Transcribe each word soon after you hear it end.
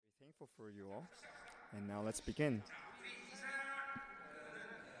grateful for you all. And now let's begin.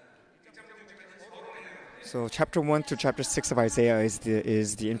 So chapter 1 to chapter 6 of Isaiah is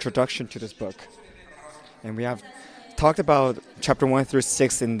the introduction to this book. And we have talked about chapter 1 through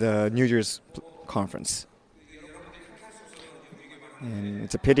 6 in the New Year's conference. And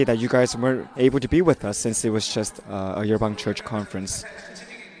it's a pity that you guys weren't able to be with us since it was just a Yerbang Church conference.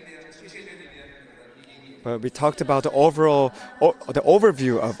 But we talked about the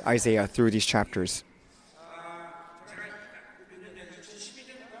overview of Isaiah through these chapters.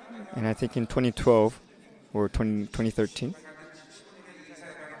 And I think in 2012 or 2013,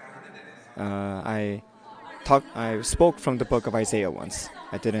 I spoke from the book of Isaiah once.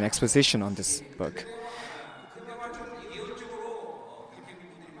 I did an exposition on this book.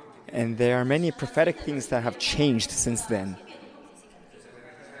 And there are many prophetic things that have changed since then.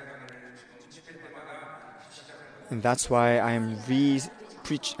 And that's why I'm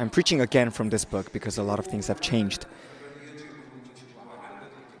preaching again from this book, because a lot of things have changed.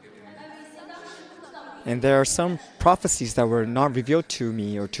 And there are some prophecies that were not revealed to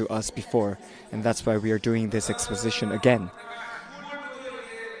me or to us before, and that's why we are doing this exposition again.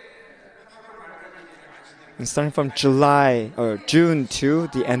 And starting from June to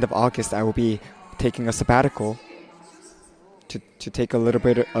the end of August, I will be taking a sabbatical to take a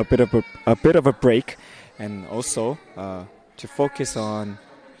bit of a break, and also to focus on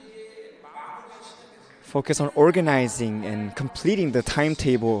organizing and completing the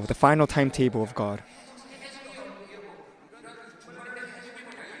final timetable of God.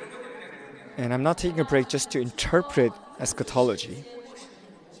 And I'm not taking a break just to interpret eschatology.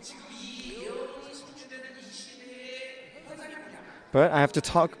 But I have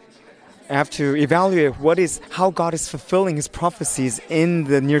to evaluate how God is fulfilling His prophecies in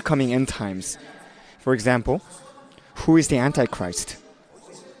the near coming end times. For example, who is the Antichrist?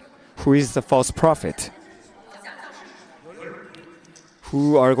 Who is the false prophet?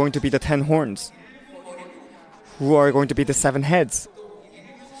 Who are going to be the 10 horns? Who are going to be the 7 heads?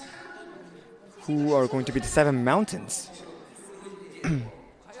 Who are going to be the 7 mountains?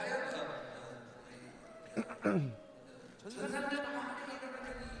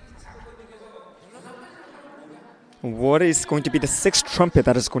 What is going to be the 6th trumpet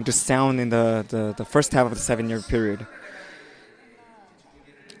that is going to sound in the first half of the 7-year period?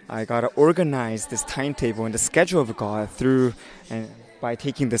 I gotta organize this timetable and the schedule of God by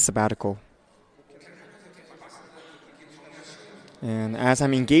taking this sabbatical. And as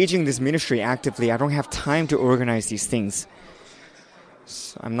I'm engaging this ministry actively, I don't have time to organize these things.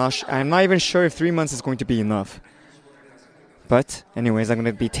 So I'm not even sure if 3 months is going to be enough. But anyways, I'm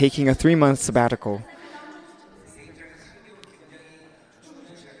going to be taking a 3-month sabbatical.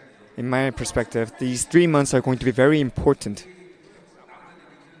 In my perspective, these 3 months are going to be very important.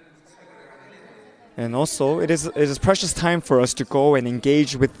 And also, it is a precious time for us to go and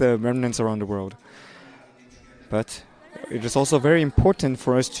engage with the remnants around the world. But it is also very important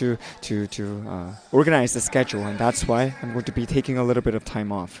for us to organize the schedule, and that's why I'm going to be taking a little bit of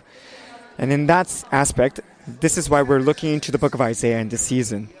time off. And in that aspect, this is why we're looking into the book of Isaiah in this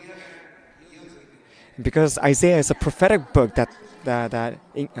season. Because Isaiah is a prophetic book that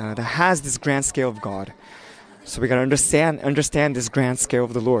has this grand scale of God. So we gotta understand this grand scale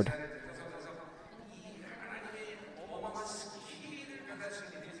of the Lord.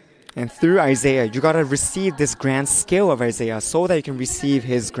 And through Isaiah, you gotta receive this grand scale of Isaiah so that you can receive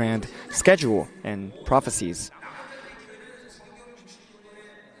his grand schedule and prophecies.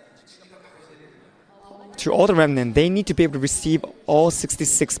 To all the remnant, they need to be able to receive all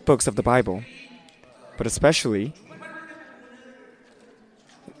 66 books of the Bible. But especially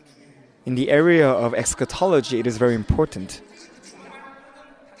in the area of eschatology, it is very important.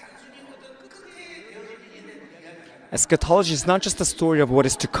 Eschatology is not just a story of what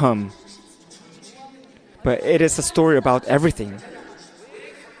is to come, but it is a story about everything.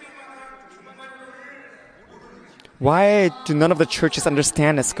 Why do none of the churches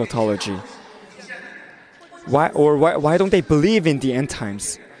understand eschatology? Why don't they believe in the end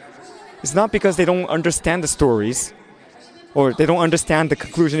times? It's not because they don't understand the stories, or they don't understand the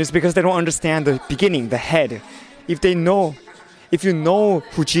conclusion. It's because they don't understand the beginning, the head. If you know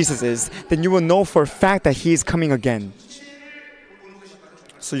who Jesus is, then you will know for a fact that He is coming again.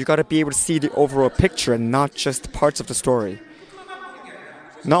 So you got to be able to see the overall picture and not just parts of the story.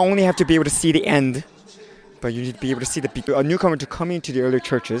 Not only have to be able to see the end, but you need to be able to see a newcomer to come into the early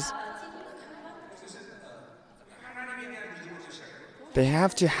churches. They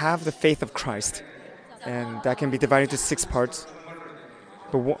have to have the faith of Christ, and that can be divided into 6 parts.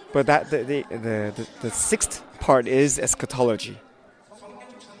 But the 6th part is eschatology.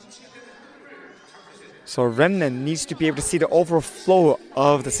 So a remnant needs to be able to see the overall flow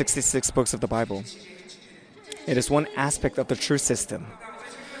of the 66 books of the Bible. It is one aspect of the truth system.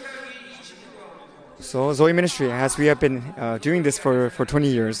 So Zoe Ministry, as we have been doing this for 20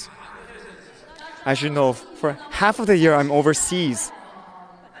 years, as you know, for half of the year I'm overseas.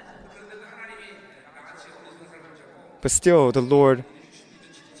 But still, the Lord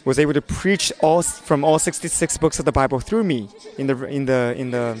was able to preach from all 66 books of the Bible through me in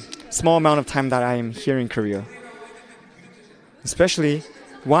the small amount of time that I am here in Korea. Especially,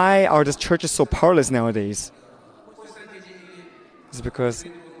 why are the churches so powerless nowadays? It's because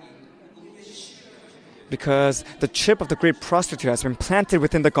the chip of the great prostitute has been planted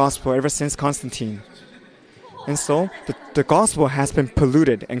within the gospel ever since Constantine. And so the gospel has been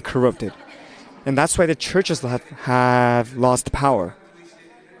polluted and corrupted. And that's why the churches have lost power.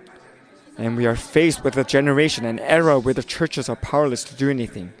 And we are faced with a generation, an era where the churches are powerless to do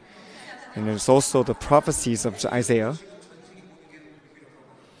anything. And there's also the prophecies of Isaiah.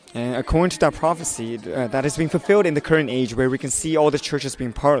 And according to that prophecy, that is being fulfilled in the current age where we can see all the churches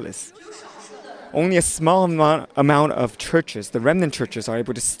being powerless. Only a small amount of churches, the remnant churches, are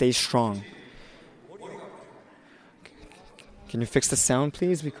able to stay strong. Can you fix the sound,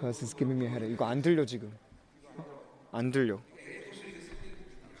 please? Because it's giving me a headache. 이거 안 들려 지금. 안 들려.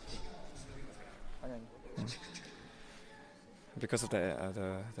 Because of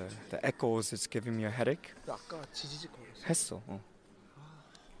the echoes, it's giving me a headache. 아까 지지직 거렸어. 했어.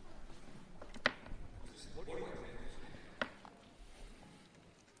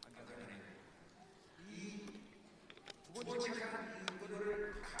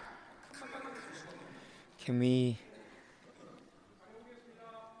 Can we?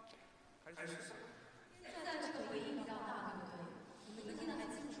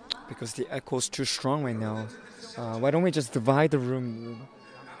 Because the echo is too strong right now. Why don't we just divide the room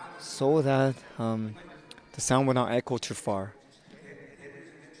so that the sound will not echo too far?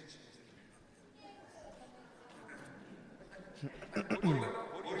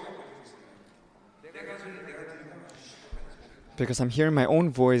 Because I'm hearing my own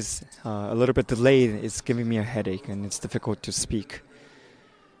voice a little bit delayed, it's giving me a headache and it's difficult to speak.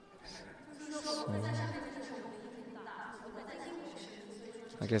 So,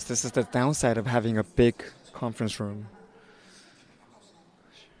 I guess this is the downside of having a big conference room.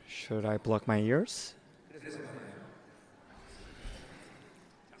 Should I block my ears?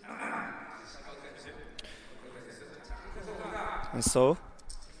 And so,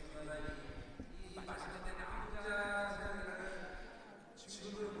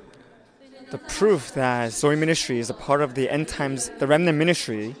 the proof that Zoe Ministry is a part of the end times, the remnant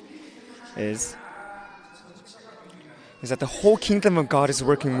ministry, is that the whole kingdom of God is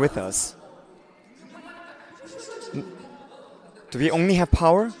working with us. Do we only have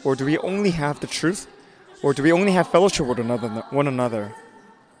power, or do we only have the truth, or do we only have fellowship with one another?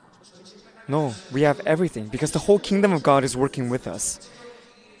 No, we have everything, because the whole kingdom of God is working with us.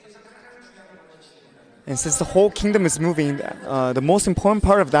 And since the whole kingdom is moving, the most important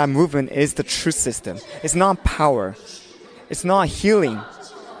part of that movement is the truth system. It's not power. It's not healing.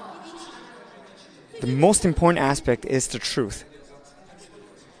 The most important aspect is the truth.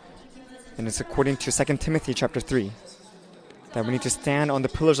 And it's according to 2 Timothy chapter 3 that we need to stand on the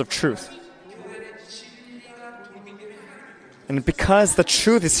pillars of truth. And because the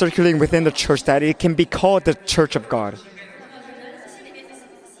truth is circulating within the church, that it can be called the church of God.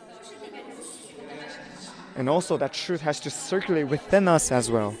 And also that truth has to circulate within us as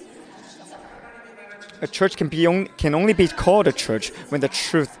well. A church can only be called a church when the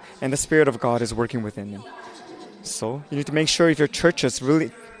truth and the Spirit of God is working within them. So you need to make sure if your church is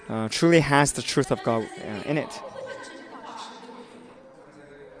really truly has the truth of God in it.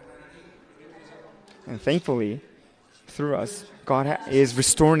 And thankfully, through us, God is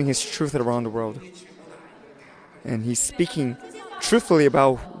restoring His truth around the world. And He's speaking truthfully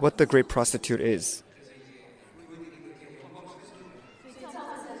about what the great prostitute is.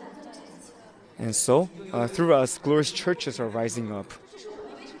 And so, through us, glorious churches are rising up.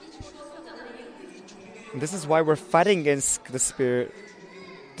 And this is why we're fighting against the spirit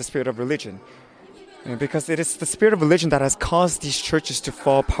of religion. And because it is the spirit of religion that has caused these churches to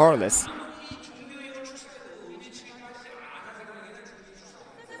fall powerless.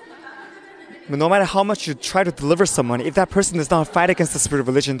 But no matter how much you try to deliver someone, if that person does not fight against the spirit of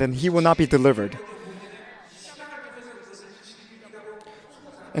religion, then he will not be delivered.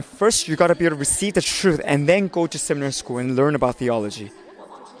 And first, you got to be able to receive the truth and then go to seminary school and learn about theology.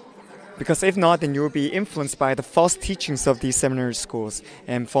 Because if not, then you will be influenced by the false teachings of these seminary schools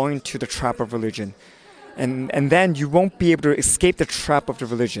and fall into the trap of religion. And then you won't be able to escape the trap of the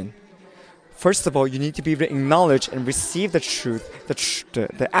religion. First of all, you need to be able to acknowledge and receive the truth,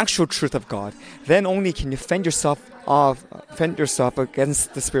 the actual truth of God. Then only can you fend yourself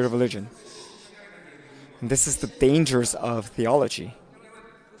against the spirit of religion. And this is the dangers of theology.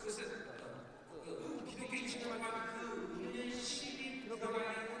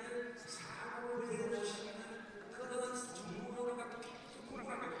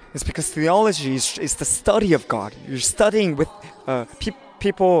 It's because theology is the study of God. You're studying with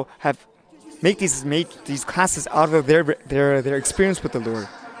people have made these classes out of their experience with the Lord.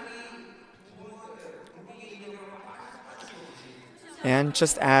 And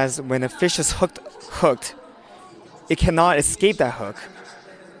just as when a fish is hooked, it cannot escape that hook.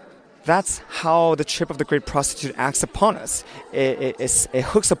 That's how the trip of the great prostitute acts upon us. It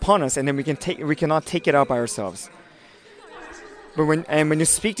hooks upon us, and then we cannot take it out by ourselves. But when you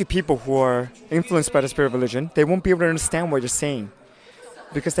speak to people who are influenced by the spirit of religion, they won't be able to understand what you're saying,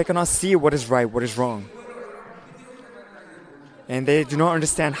 because they cannot see what is right, what is wrong. And they do not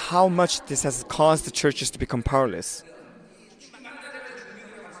understand how much this has caused the churches to become powerless.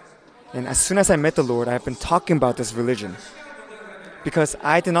 And as soon as I met the Lord, I have been talking about this religion, because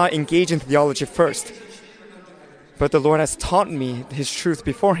I did not engage in theology first. But the Lord has taught me His truth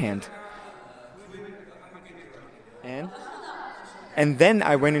beforehand. And then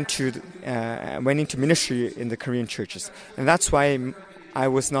I went into ministry in the Korean churches, and that's why I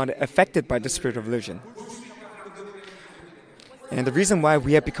was not affected by the spirit of religion. And the reason why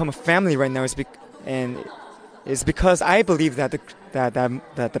we have become a family right now is because I believe that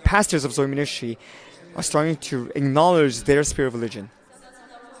the pastors of Zoe Ministry are starting to acknowledge their spirit of religion.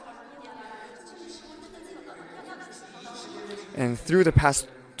 And through the past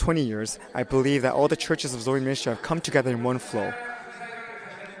 20 years, I believe that all the churches of Zoe Ministry have come together in one flow.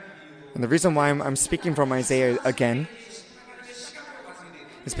 And the reason why I'm speaking from Isaiah again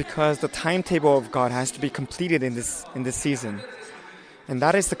is because the timetable of God has to be completed in this season. And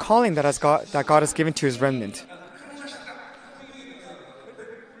that is the calling that God has given to His remnant.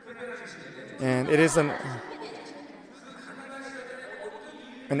 And it is an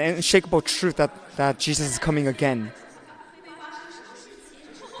unshakable truth that Jesus is coming again.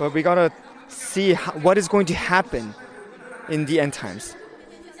 But we gotta see what is going to happen in the end times.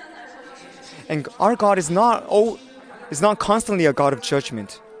 And our God is not constantly a God of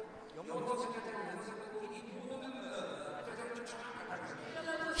judgment.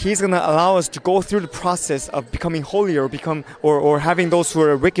 He's going to allow us to go through the process of becoming holier, or having those who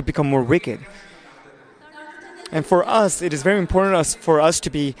are wicked become more wicked. And for us, it is very important for us to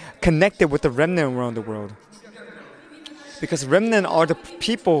be connected with the remnant around the world, because remnant are the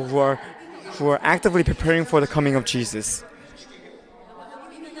people who are actively preparing for the coming of Jesus.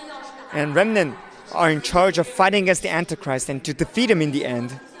 And remnant are in charge of fighting against the Antichrist and to defeat him in the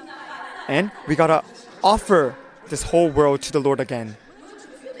end. And we gotta offer this whole world to the Lord again.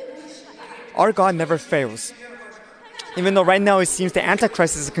 Our God never fails. Even though right now it seems the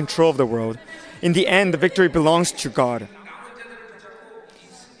Antichrist is in control of the world, in the end the victory belongs to God.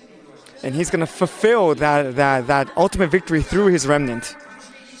 And He's gonna fulfill that ultimate victory through His remnant.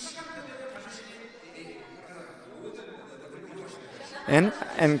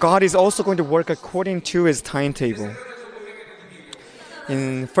 And God is also going to work according to His timetable.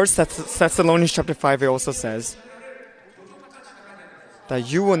 In 1 Thessalonians chapter 5, it also says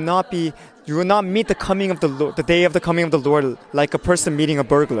that you will not meet the coming of the day of the coming of the Lord like a person meeting a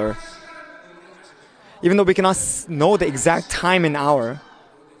burglar. Even though we cannot know the exact time and hour.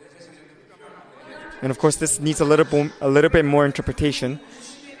 And of course, this needs a little bit more interpretation.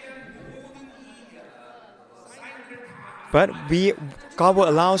 But God will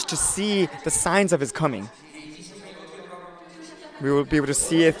allow us to see the signs of His coming. We will be able to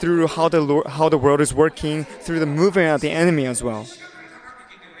see it through how the world is working, through the movement of the enemy as well.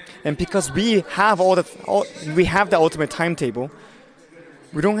 And because we have the ultimate timetable,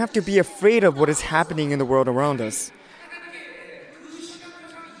 we don't have to be afraid of what is happening in the world around us.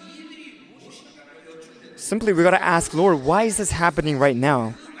 Simply, we gotta ask, Lord, why is this happening right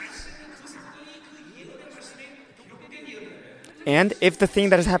now? And if the thing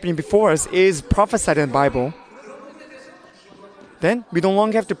that is happening before us is prophesied in the Bible, then we no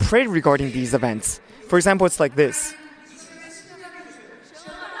longer have to pray regarding these events. For example, it's like this.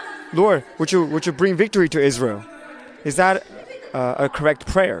 Lord, would you bring victory to Israel? Is that a correct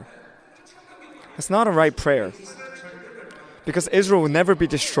prayer? It's not a right prayer. Because Israel will never be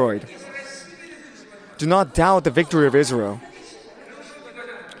destroyed. Do not doubt the victory of Israel.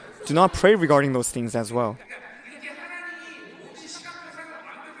 Do not pray regarding those things as well.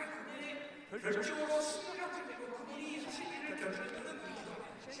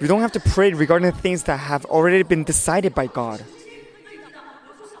 We don't have to pray regarding the things that have already been decided by God.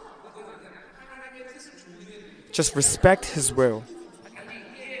 Just respect His will.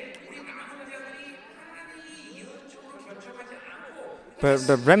 But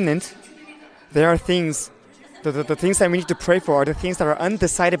the remnant, there are things, the things that we need to pray for are the things that are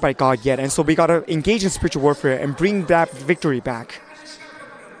undecided by God yet. And so we got to engage in spiritual warfare and bring that victory back.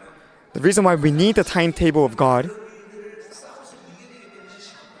 The reason why we need the timetable of God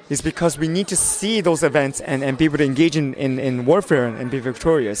is because we need to see those events and be able to engage in warfare and be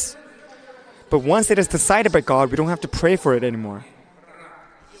victorious. But once it is decided by God, we don't have to pray for it anymore.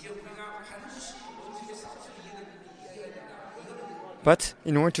 But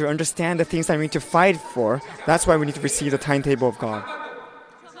in order to understand the things that we need to fight for, that's why we need to receive the timetable of God.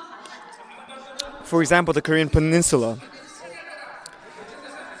 For example, the Korean Peninsula.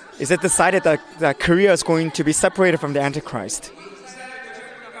 Is it decided that Korea is going to be separated from the Antichrist?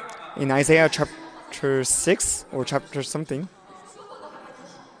 In Isaiah chapter 6 or chapter something,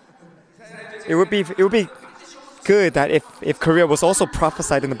 it would be good that if Korea was also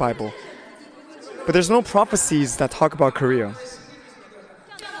prophesied in the Bible. But there's no prophecies that talk about Korea.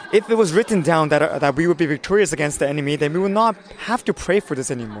 If it was written down that we would be victorious against the enemy, then we would not have to pray for this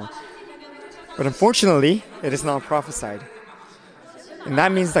anymore. But unfortunately, it is not prophesied. And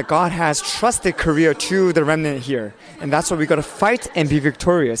that means that God has trusted Korea to the remnant here. And that's why we got to fight and be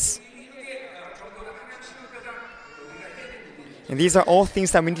victorious. And these are all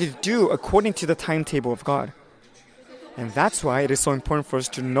things that we need to do according to the timetable of God. And that's why it is so important for us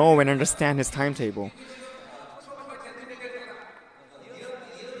to know and understand His timetable.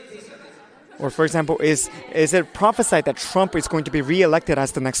 Or for example, is it prophesied that Trump is going to be re-elected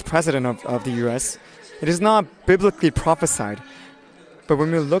as the next president of the US? It is not biblically prophesied. But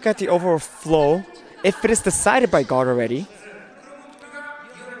when we look at the overall flow, if it is decided by God already,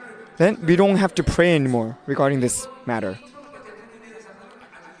 then we don't have to pray anymore regarding this matter.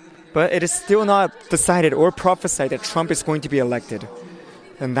 But it is still not decided or prophesied that Trump is going to be elected.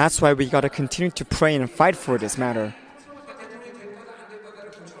 And that's why we got to continue to pray and fight for this matter.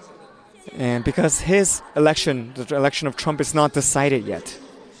 And because his election, the election of Trump, is not decided yet.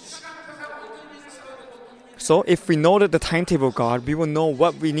 So if we know that the timetable of God, we will know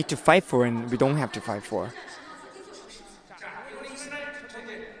what we need to fight for and we don't have to fight for.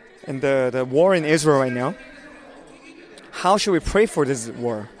 And the war in Israel right now, how should we pray for this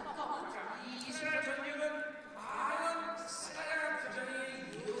war?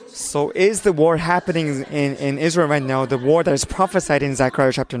 So is the war happening in Israel right now, the war that is prophesied in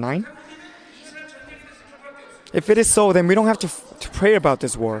Zechariah chapter 9? If it is so, then we don't have to pray about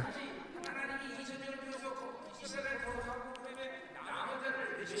this war.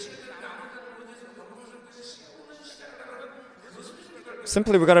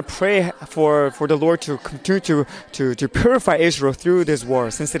 Simply, we gotta pray for the Lord to continue to purify Israel through this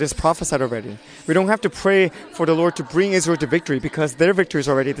war, since it is prophesied already. We don't have to pray for the Lord to bring Israel to victory, because their victory is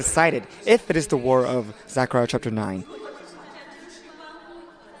already decided, if it is the war of Zechariah chapter 9.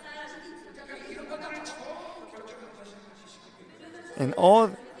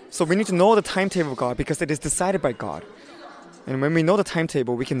 So we need to know the timetable of God, because it is decided by God. And when we know the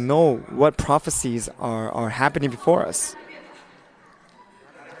timetable, we can know what prophecies are happening before us.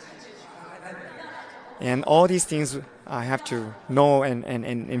 And all these things I have to know and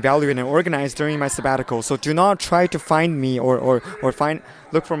evaluate and organize during my sabbatical. So do not try to find me or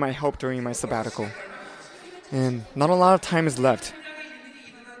look for my help during my sabbatical. And not a lot of time is left.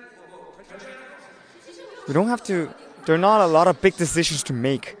 We don't have to. There are not a lot of big decisions to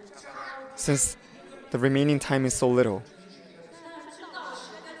make, since the remaining time is so little.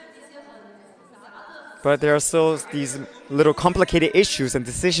 But there are still these little complicated issues and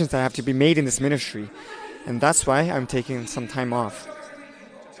decisions that have to be made in this ministry. And that's why I'm taking some time off.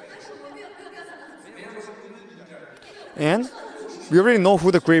 And we already know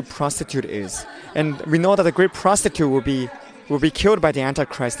who the great prostitute is. And we know that the great prostitute will be killed by the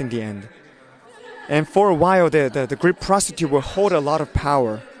Antichrist in the end. And for a while, the great prostitute will hold a lot of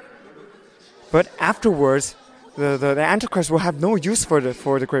power. But afterwards, the Antichrist will have no use for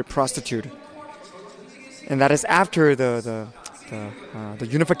the great prostitute. And that is after the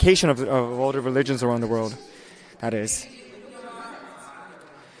unification of all the religions around the world. That is.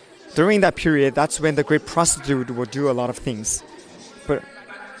 During that period, that's when the great prostitute will do a lot of things.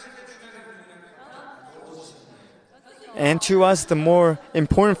 And to us, the more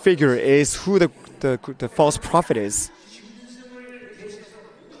important figure is who the false prophet is.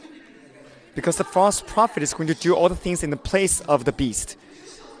 Because the false prophet is going to do all the things in the place of the beast.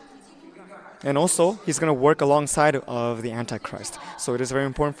 And also, he's going to work alongside of the Antichrist. So it is very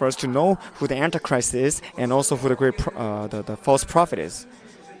important for us to know who the Antichrist is and also who the false prophet is.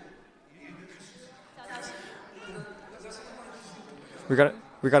 We got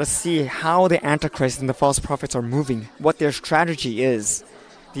to see how the Antichrist and the false prophets are moving, what their strategy is.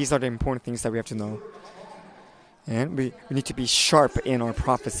 These are the important things that we have to know. And we need to be sharp in our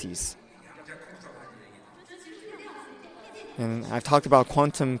prophecies. And I've talked about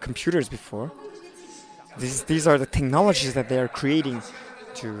quantum computers before. These are the technologies that they are creating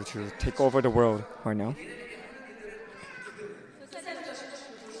to take over the world right now.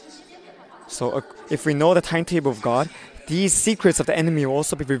 So if we know the timetable of God, these secrets of the enemy will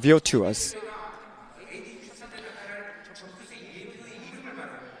also be revealed to us.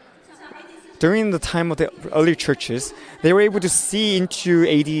 During the time of the early churches, they were able to see into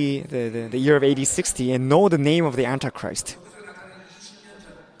the year of AD 60 and know the name of the Antichrist.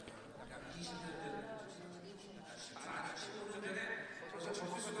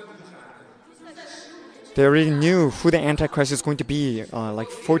 They already knew who the Antichrist is going to be like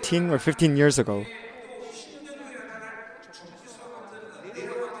 14 or 15 years ago.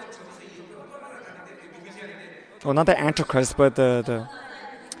 Well, not the Antichrist, but the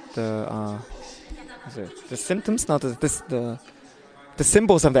symptoms, not the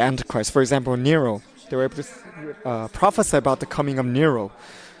symbols of the Antichrist. For example, Nero. They were able to prophesy about the coming of Nero.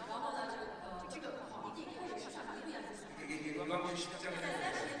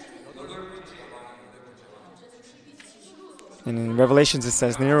 And in Revelations it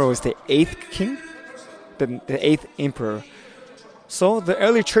says Nero is the 8th king, the 8th emperor. So the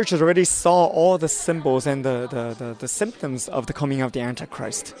early churches already saw all the symbols and the symptoms of the coming of the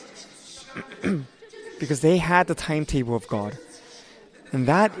Antichrist. Because they had the timetable of God. And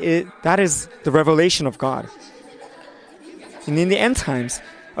that is the revelation of God. And in the end times,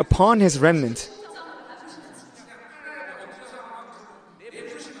 upon his remnant,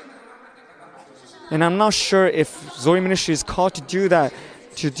 and I'm not sure if Zoe Ministry is called to do that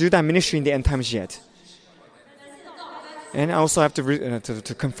ministry in the end times yet. And I also have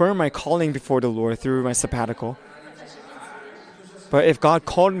to confirm my calling before the Lord through my sabbatical. But if God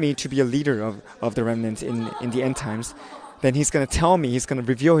called me to be a leader of the remnant in the end times, then he's going to tell me, he's going to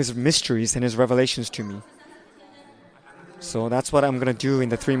reveal his mysteries and his revelations to me. So that's what I'm going to do in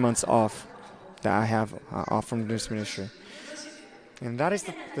the 3 months off that I have off from this ministry. And that is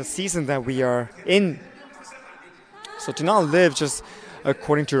the season that we are in. So do not live just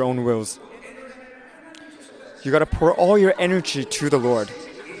according to your own wills. You got to pour all your energy to the Lord.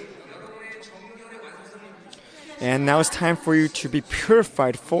 And now it's time for you to be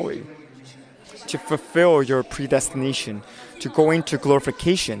purified fully, to fulfill your predestination, to go into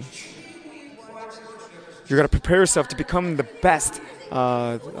glorification. You got to prepare yourself to become the best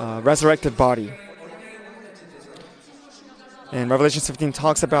resurrected body. And Revelation 15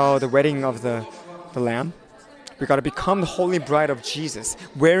 talks about the wedding of the Lamb. We got to become the holy bride of Jesus,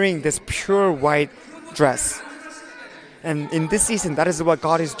 wearing this pure white dress. And in this season, that is what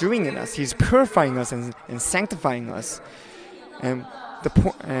God is doing in us. He's purifying us and sanctifying us. And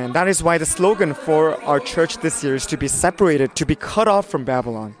that is why the slogan for our church this year is to be separated, to be cut off from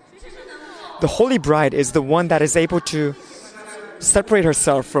Babylon. The holy bride is the one that is able to separate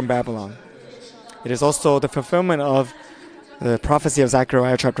herself from Babylon. It is also the fulfillment of the prophecy of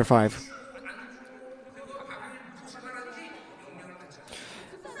Zechariah chapter 5.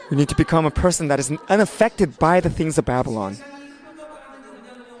 We need to become a person that is unaffected by the things of Babylon.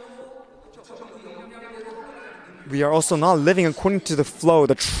 We are also not living according to the flow,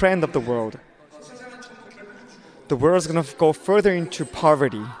 the trend of the world. The world is going to go further into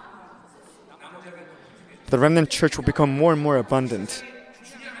poverty. The remnant church will become more and more abundant.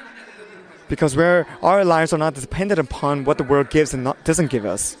 Because our lives are not dependent upon what the world gives and doesn't give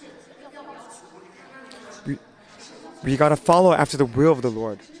us. We got to follow after the will of the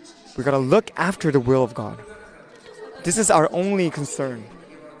Lord. We got to look after the will of God. This is our only concern.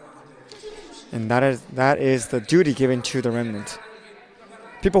 And that is the duty given to the remnant.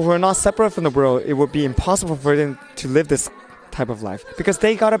 People who are not separate from the world, it would be impossible for them to live this type of life. Because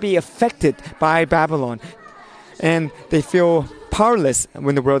they got to be affected by Babylon. And they feel powerless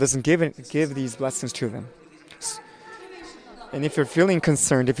when the world doesn't give these blessings to them. And if you're feeling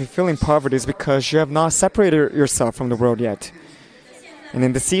concerned, if you're feeling poverty, it's because you have not separated yourself from the world yet. And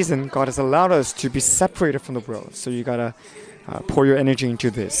in the season, God has allowed us to be separated from the world. So you gotta pour your energy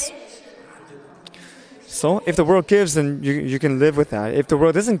into this. So if the world gives, then you can live with that. If the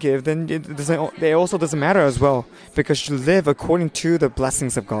world doesn't give, then it also doesn't matter as well, because you live according to the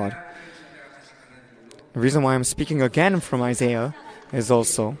blessings of God. The reason why I'm speaking again from Isaiah is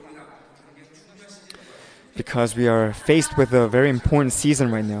also because we are faced with a very important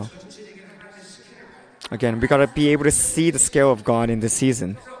season right now. Again, we gotta be able to see the scale of God in this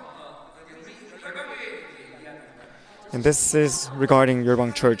season. And this is regarding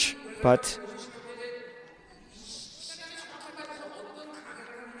Yeolbang Church, but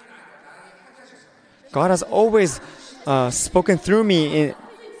God has always spoken through me in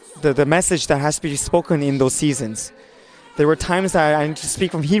the message that has to be spoken in those seasons. There were times that I need to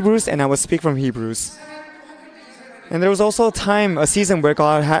speak from Hebrews, and I would speak from Hebrews. And there was also a season where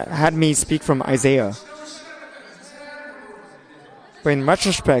God had me speak from Isaiah. But in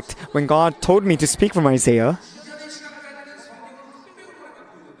retrospect, when God told me to speak from Isaiah,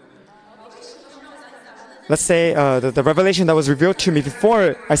 let's say the revelation that was revealed to me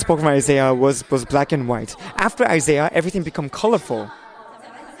before I spoke from Isaiah was black and white. After Isaiah, everything became colorful.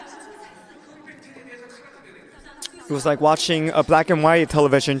 It was like watching a black and white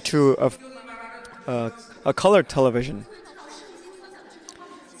television to a colored television.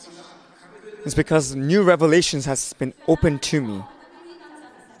 It's because new revelations has been opened to me.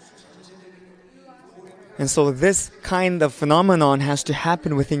 And so this kind of phenomenon has to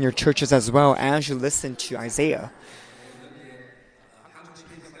happen within your churches as well as you listen to Isaiah.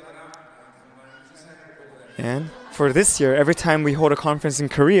 And for this year, every time we hold a conference in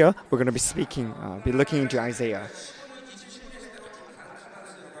Korea, we're going to be looking into Isaiah.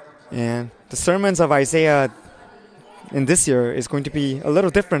 And the sermons of Isaiah in this year is going to be a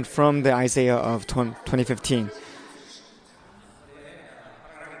little different from the Isaiah of 2015.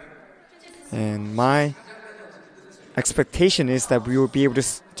 And my expectation is that we will be able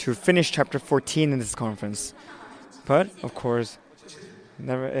to finish chapter 14 in this conference. But, of course,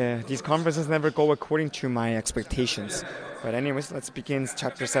 these conferences never go according to my expectations. But anyways, let's begin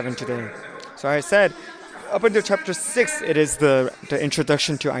chapter 7 today. So I said, up until chapter 6, it is the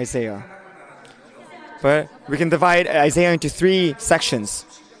introduction to Isaiah. But we can divide Isaiah into 3 sections.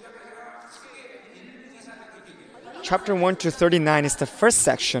 Chapter 1 to 39 is the first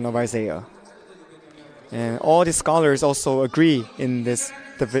section of Isaiah. And all the scholars also agree in this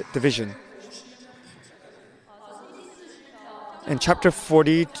division. And chapter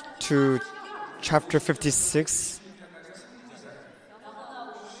 40 to chapter 56,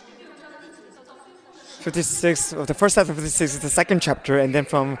 the first half of 56 is the second chapter, and then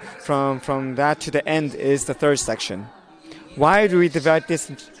from that to the end is the third section. Why do we divide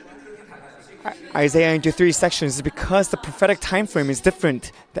this Isaiah into 3 sections? Is because the prophetic time frame is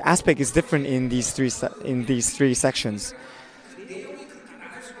different. The aspect is different in these three sections.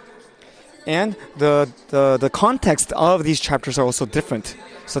 And the context of these chapters are also different.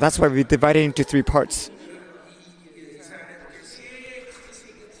 So that's why we divide it into 3 parts.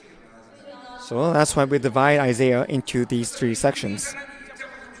 So that's why we divide Isaiah into these 3 sections.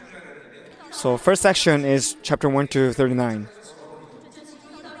 So first section is chapter 1 to 39.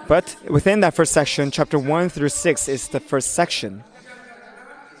 But within that first section, chapter 1 through 6 is the first section.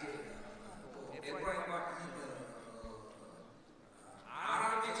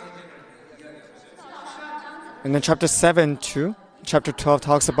 And then chapter 7 to chapter 12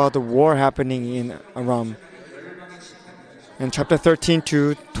 talks about the war happening in Aram. And chapter 13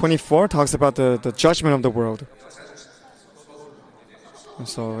 to 24 talks about the judgment of the world. And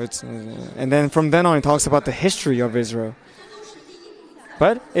so and then from then on it talks about the history of Israel.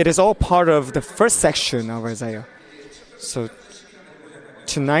 But it is all part of the first section of Isaiah. So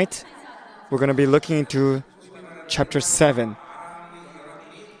tonight we're going to be looking into chapter 7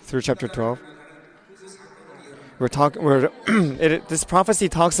 through chapter 12. This prophecy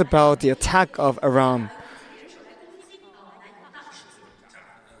talks about the attack of Aram.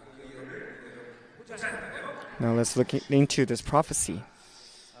 Now let's look into this prophecy.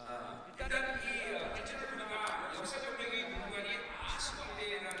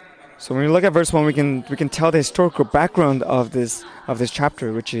 So when we look at verse 1, we can tell the historical background of this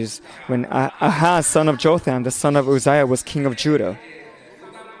chapter, which is when Ahaz, son of Jotham, the son of Uzziah, was king of Judah.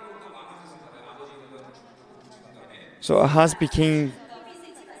 So Ahaz became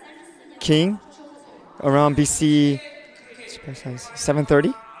king around BC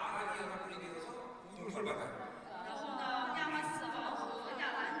 730.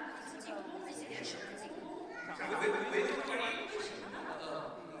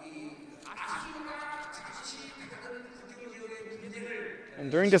 And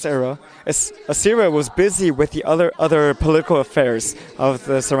during this era, Assyria was busy with the other political affairs of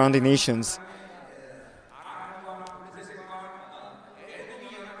the surrounding nations.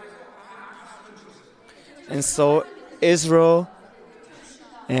 And so Israel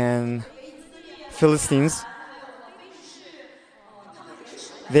and Philistines,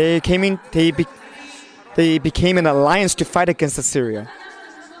 they they became an alliance to fight against Assyria.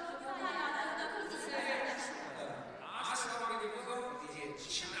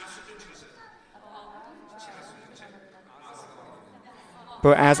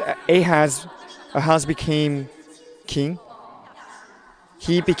 But as Ahaz became king,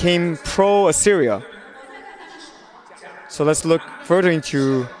 he became pro-Assyria. So let's look further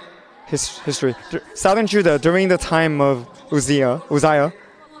into his history. Southern Judah, during the time of Uzziah,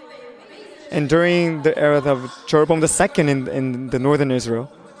 and during the era of Jeroboam II in the northern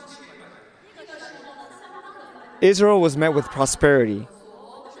Israel, Israel was met with prosperity.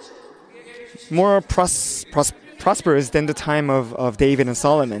 More prosperous than the time of David and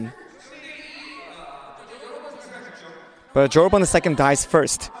Solomon. But Jeroboam II dies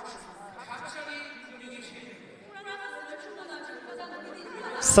first.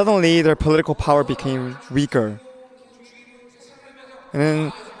 Suddenly, their political power became weaker. And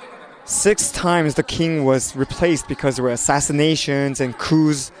then 6 times the king was replaced because there were assassinations and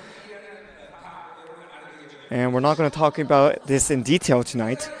coups. And we're not going to talk about this in detail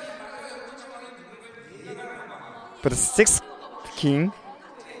tonight. But the 6th king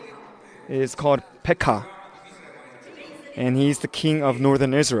is called Pekah. And he's the king of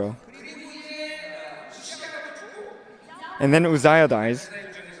northern Israel. And then Uzziah dies.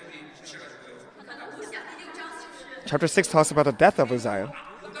 Chapter 6 talks about the death of Uzziah.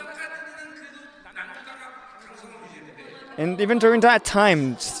 And even during that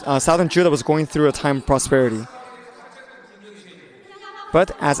time, southern Judah was going through a time of prosperity.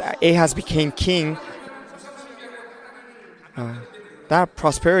 But as Ahaz became king, that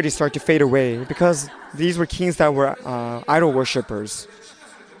prosperity started to fade away because these were kings that were idol worshippers.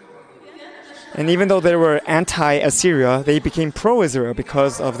 And even though they were anti-Assyria, they became pro-Israel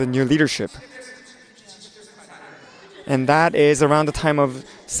because of the new leadership. And that is around the time of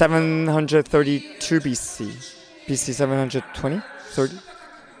 732 BC. BC 720? 30?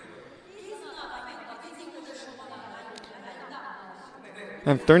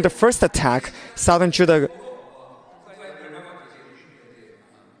 And during the first attack, southern Judah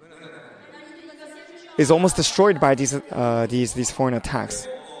is almost destroyed by these foreign attacks.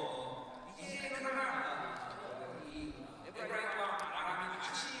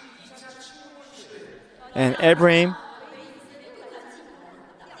 And Ephraim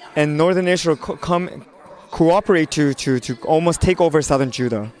and northern Israel cooperate to almost take over southern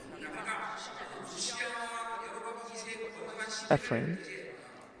Judah. Ephraim.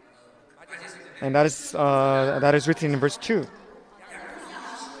 And that is written in verse 2.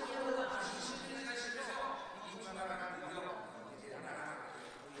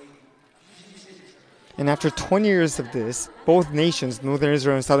 And after 20 years of this, both nations, northern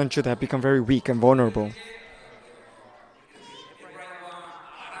Israel and southern Judah, have become very weak and vulnerable.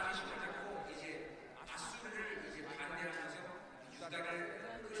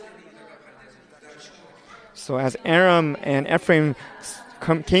 So as Aram and Ephraim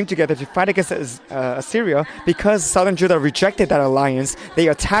came together to fight against Assyria, because southern Judah rejected that alliance, they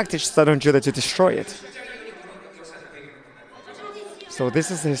attacked southern Judah to destroy it. So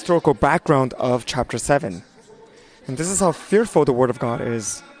this is the historical background of chapter 7. And this is how fearful the word of God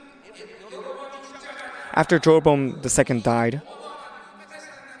is. After Jeroboam II died,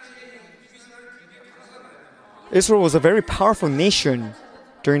 Israel was a very powerful nation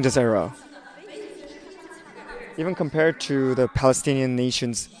during this era, even compared to the Palestinian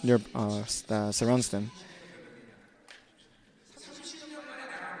nations that surrounds them.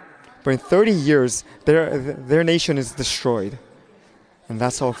 But in 30 years, their nation is destroyed. And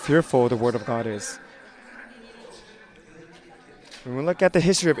that's how fearful the word of God is. When we look at the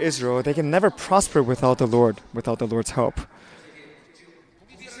history of Israel, they can never prosper without the Lord, without the Lord's help.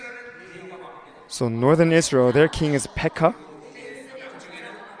 So northern Israel, their king is Pekah.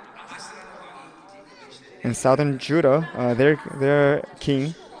 And southern Judah, their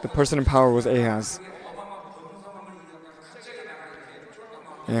king, the person in power, was Ahaz.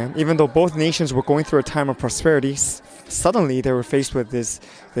 And even though both nations were going through a time of prosperity, suddenly they were faced with this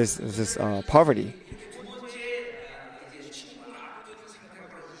poverty.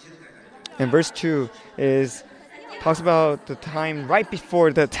 And verse 2 talks about the time right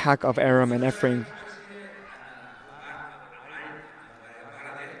before the attack of Aram and Ephraim.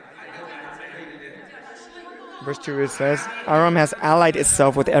 Verse 2 it says, Aram has allied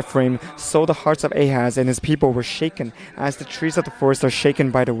itself with Ephraim, so the hearts of Ahaz and his people were shaken, as the trees of the forest are shaken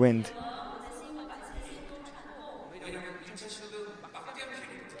by the wind.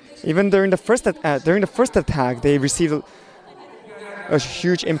 Even during the first attack, they received a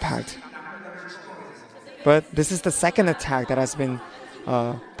huge impact. But this is the second attack that has been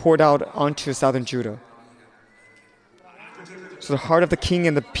poured out onto southern Judah. So the heart of the king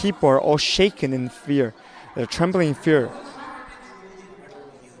and the people are all shaken in fear. They're trembling in fear.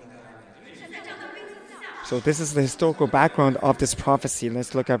 So this is the historical background of this prophecy.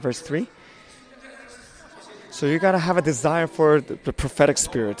 Let's look at verse 3. So you got to have a desire for the prophetic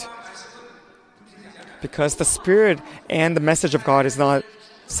spirit. Because the spirit and the message of God is not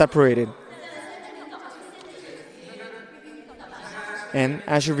separated. And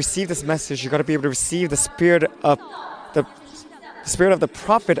as you receive this message, you got to be able to receive the spirit of the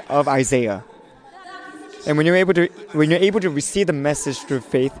prophet of Isaiah. And when you're able to receive the message through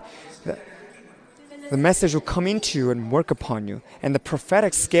faith, the message will come into you and work upon you. And the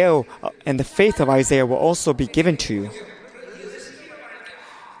prophetic scale and the faith of Isaiah will also be given to you.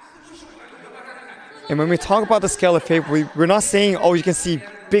 And when we talk about the scale of faith, we're not saying, oh, you can see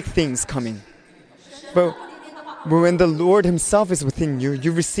big things coming. But when the Lord Himself is within you,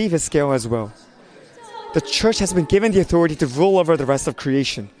 you receive His scale as well. The church has been given the authority to rule over the rest of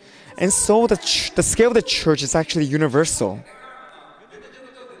creation. And so the scale of the church is actually universal.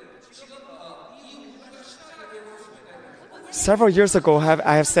 Several years ago,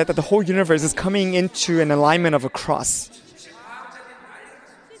 I have said that the whole universe is coming into an alignment of a cross.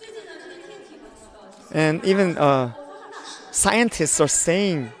 And even scientists are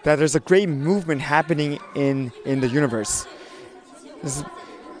saying that there's a great movement happening in the universe.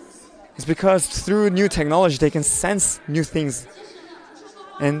 It's because through new technology, they can sense new things.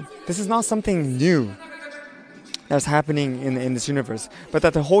 And this is not something new that's happening in this universe, but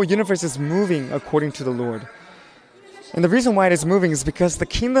that the whole universe is moving according to the Lord. And the reason why it is moving is because the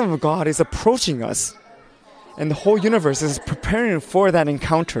kingdom of God is approaching us. And the whole universe is preparing for that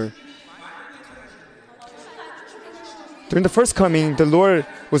encounter. During the first coming, the Lord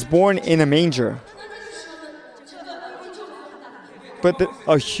was born in a manger. But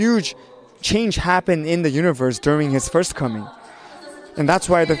a huge change happened in the universe during His first coming. And that's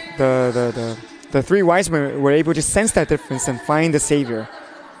why the three wise men were able to sense that difference and find the Savior.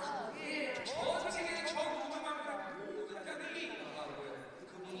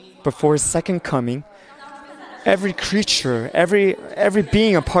 Before His second coming, every creature, every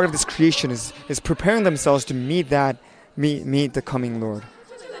being a part of this creation is preparing themselves to meet the coming Lord.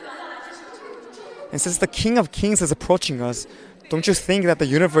 And since the King of Kings is approaching us, don't you think that the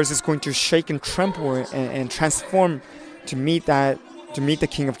universe is going to shake and tremble and transform to meet the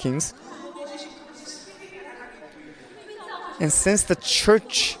King of Kings? And since the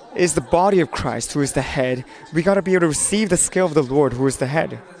church is the body of Christ, who is the head, we got to be able to receive the scale of the Lord, who is the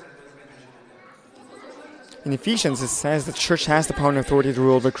head. In Ephesians, it says the church has the power and authority to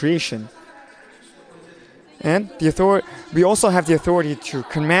rule over creation. And we also have the authority to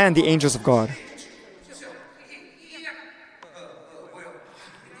command the angels of God.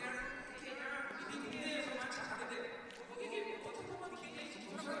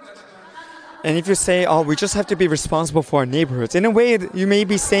 And if you say, oh, we just have to be responsible for our neighborhoods, in a way, you may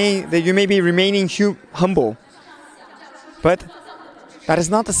be saying that you may be remaining humble. But that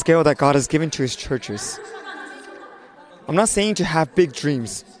is not the scale that God has given to His churches. I'm not saying to have big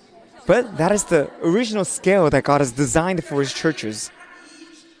dreams, but that is the original scale that God has designed for His churches.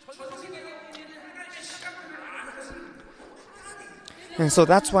 And so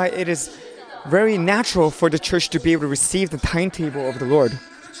that's why it is very natural for the church to be able to receive the timetable of the Lord.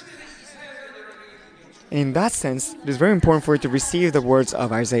 And in that sense, it is very important for you to receive the words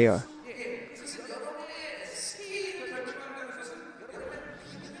of Isaiah.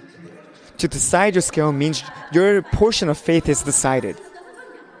 To decide your scale means your portion of faith is decided.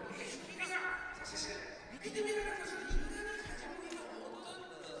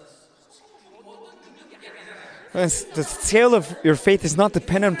 The scale of your faith is not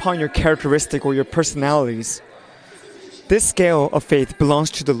dependent upon your characteristic or your personalities. This scale of faith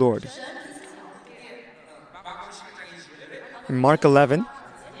belongs to the Lord. In Mark 11,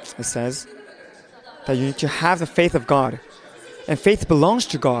 it says that you need to have the faith of God. And faith belongs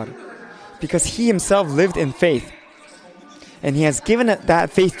to God because He Himself lived in faith. And He has given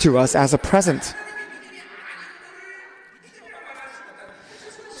that faith to us as a present.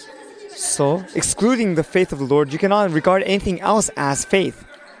 So, excluding the faith of the Lord, you cannot regard anything else as faith.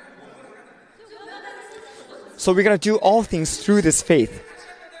 So we got to do all things through this faith.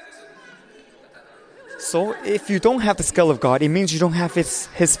 So if you don't have the scale of God, it means you don't have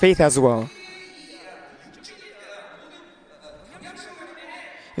His faith as well.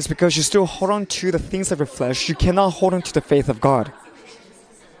 It's because you still hold on to the things of your flesh. You cannot hold on to the faith of God.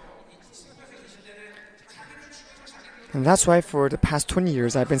 And that's why for the past 20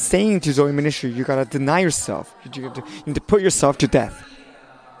 years, I've been saying to Zoe Ministry, you gotta deny yourself. You need to put yourself to death.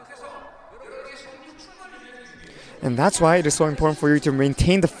 And that's why it is so important for you to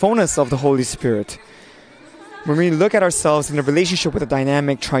maintain the fullness of the Holy Spirit. When we look at ourselves in a relationship with a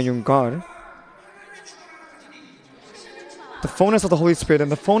dynamic triune God, the fullness of the Holy Spirit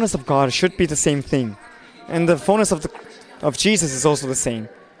and the fullness of God should be the same thing. And the fullness of Jesus is also the same.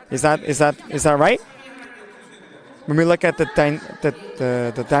 Is that right? When we look at the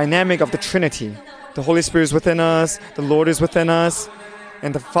dynamic of the Trinity, the Holy Spirit is within us, the Lord is within us,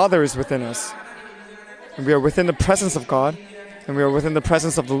 and the Father is within us. And we are within the presence of God, and we are within the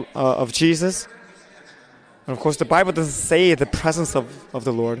presence of Jesus. And of course, the Bible doesn't say the presence of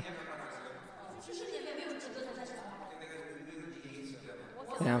the Lord.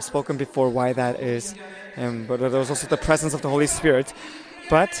 Yeah, I've spoken before why that is, but there's also the presence of the Holy Spirit.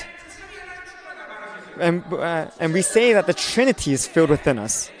 And we say that the Trinity is filled within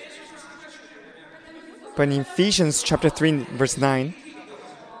us. But in Ephesians chapter 3, verse 9,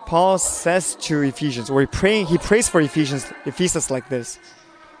 Paul says to Ephesians, or he prays for Ephesians like this.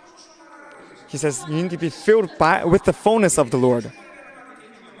 He says, you need to be filled with the fullness of the Lord.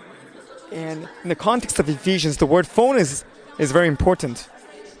 And in the context of Ephesians, the word fullness is very important.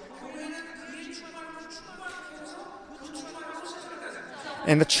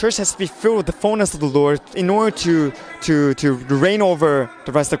 And the church has to be filled with the fullness of the Lord in order to reign over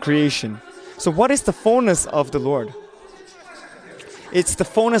the rest of creation. So what is the fullness of the Lord? It's the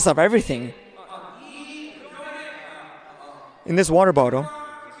fullness of everything. In this water bottle,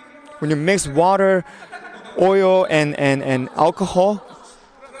 when you mix water, oil, and alcohol,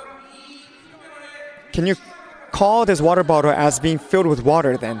 can you call this water bottle as being filled with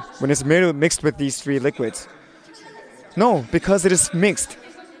water then, when it's mixed with these three liquids? No, because it is mixed.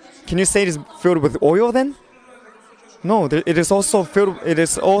 Can you say it is filled with oil then? No, it is also filled.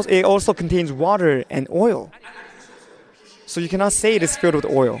 It also contains water and oil. So you cannot say it is filled with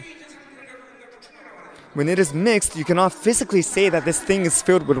oil. When it is mixed, you cannot physically say that this thing is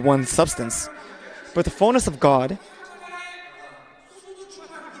filled with one substance. But the fullness of God,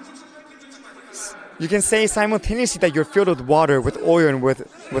 you can say simultaneously that you're filled with water, with oil, and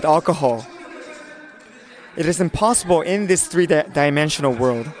with alcohol. It is impossible in this three-dimensional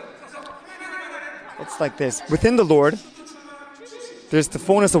world. It's like this. Within the Lord, there's the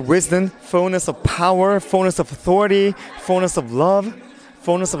fullness of wisdom, fullness of power, fullness of authority, fullness of love,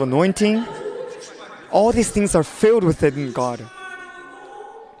 fullness of anointing. All these things are filled within God.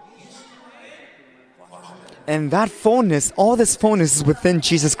 And that fullness, all this fullness is within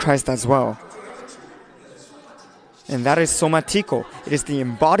Jesus Christ as well. And that is somatiko. It is the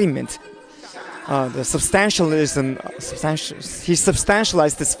embodiment. The substantialism, he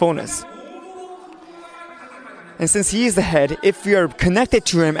substantialized this fullness. And since he is the head, if we are connected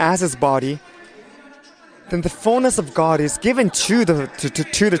to him as his body, then the fullness of God is given to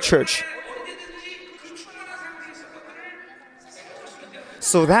the church.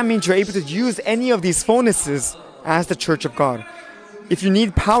 So that means you're able to use any of these fullnesses as the church of God. If you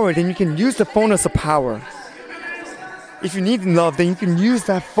need power, then you can use the fullness of power. If you need love, then you can use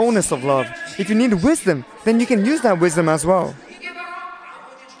that fullness of love. If you need wisdom, then you can use that wisdom as well.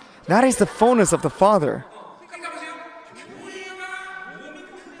 That is the fullness of the Father.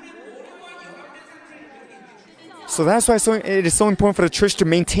 So that's why it is so important for the church to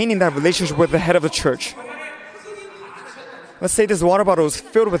maintain that relationship with the head of the church. Let's say this water bottle is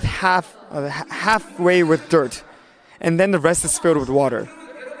filled with halfway with dirt, and then the rest is filled with water.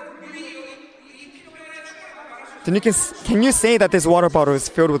 Then can you say that this water bottle is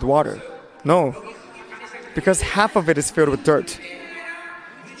filled with water? No, because half of it is filled with dirt.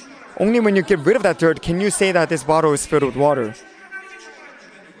 Only when you get rid of that dirt can you say that this bottle is filled with water.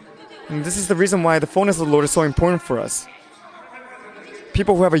 And this is the reason why the fullness of the Lord is so important for us.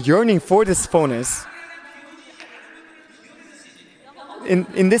 People who have a yearning for this fullness,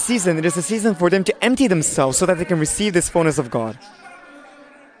 in this season, it is a season for them to empty themselves so that they can receive this fullness of God.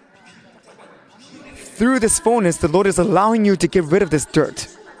 Through this fullness, the Lord is allowing you to get rid of this dirt.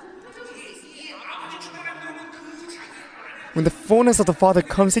 When the fullness of the Father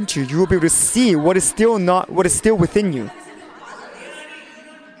comes into you, you will be able to see what is still within you.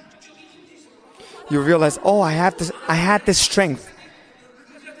 You realize, oh, I had this strength.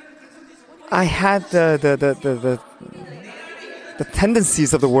 I had the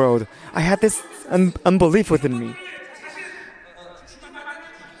tendencies of the world. I had this unbelief within me.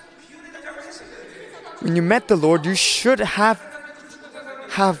 When you met the Lord, you should have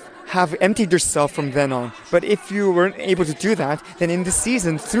emptied yourself from then on. But if you weren't able to do that, then in this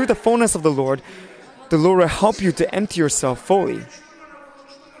season, through the fullness of the Lord will help you to empty yourself fully.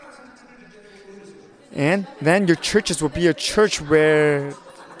 And then your churches will be a church where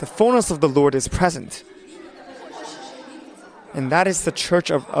the fullness of the Lord is present. And that is the church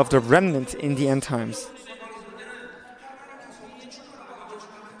of the remnant in the end times.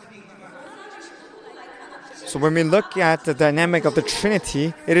 So when we look at the dynamic of the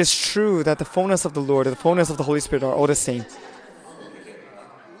Trinity, it is true that the fullness of the Lord and the fullness of the Holy Spirit are all the same.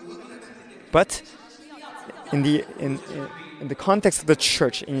 But in the context of the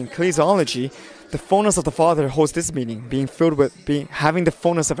church, in ecclesiology, the fullness of the Father holds this meaning, having the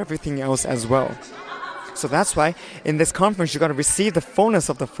fullness of everything else as well. So that's why in this conference you got to receive the fullness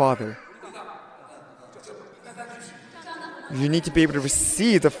of the Father. You need to be able to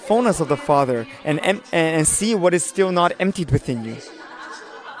receive the fullness of the Father and see what is still not emptied within you.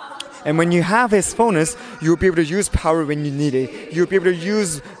 And when you have His fullness, you'll be able to use power when you need it. You'll be able to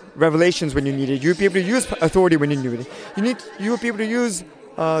use revelations when you need it. You'll be able to use authority when you need it. You'll be able to use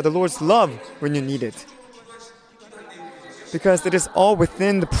the Lord's love when you need it. Because it is all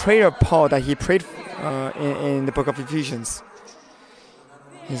within the prayer of Paul that he prayed in the book of Ephesians.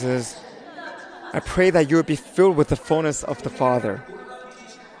 He says, I pray that you will be filled with the fullness of the Father.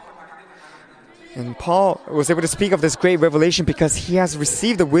 And Paul was able to speak of this great revelation because he has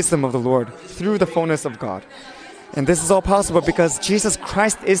received the wisdom of the Lord through the fullness of God. And this is all possible because Jesus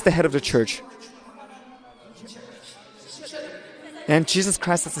Christ is the head of the church. And Jesus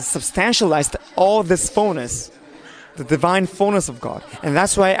Christ has substantialized all this fullness, the divine fullness of God. And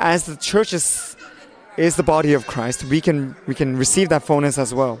that's why as the church is the body of Christ, we can receive that fullness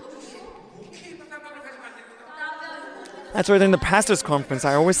as well. That's why in the pastor's conference,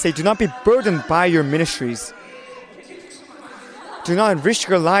 I always say, do not be burdened by your ministries. Do not risk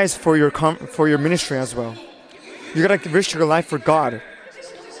your lives for your ministry as well. You gotta risk your life for God.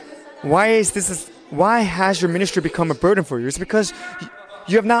 Why has your ministry become a burden for you? It's because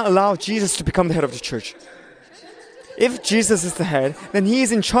you have not allowed Jesus to become the head of the church. If Jesus is the head, then He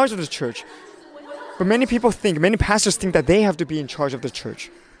is in charge of the church. But many pastors think that they have to be in charge of the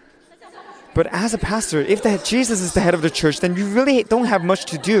church. But as a pastor, if Jesus is the head of the church, then you really don't have much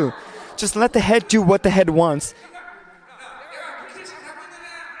to do. Just let the head do what the head wants.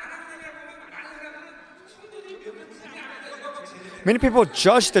 Many people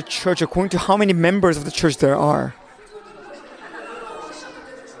judge the church according to how many members of the church there are.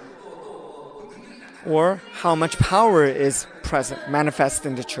 Or how much power is manifest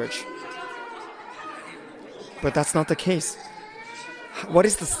in the church. But that's not the case. What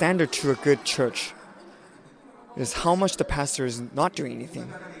is the standard to a good church? Is how much the pastor is not doing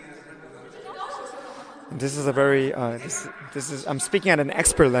anything. And this is a very I'm speaking at an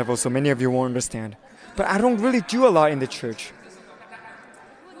expert level, so many of you won't understand. But I don't really do a lot in the church.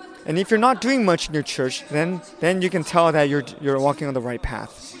 And if you're not doing much in your church, then you can tell that you're walking on the right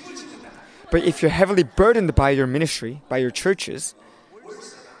path. But if you're heavily burdened by your ministry, by your churches,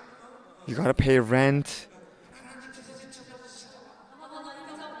 you gotta pay rent.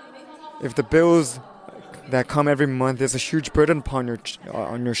 If the bills that come every month, there's a huge burden upon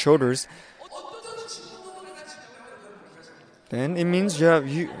on your shoulders, then it means you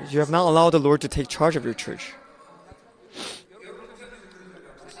have not allowed the Lord to take charge of your church.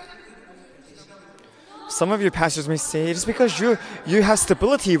 Some of your pastors may say it's because you have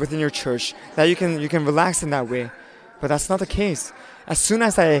stability within your church that you can relax in that way, but that's not the case. As soon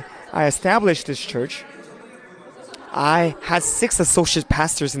as I established this church, I had 6 associate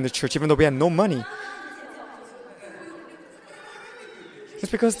pastors in the church, even though we had no money.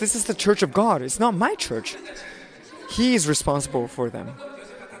 It's because this is the church of God. It's not my church. He is responsible for them.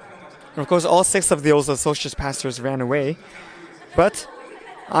 And of course, all 6 of those associate pastors ran away. But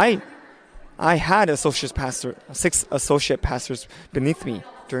I had 6 associate pastors beneath me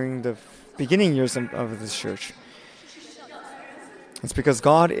during the beginning years of this church. It's because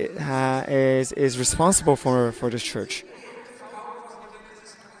God is responsible for this church.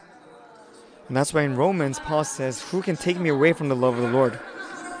 And that's why in Romans, Paul says, who can take me away from the love of the Lord?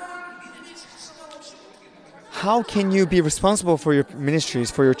 How can you be responsible for your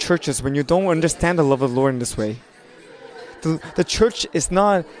ministries, for your churches, when you don't understand the love of the Lord in this way? The church is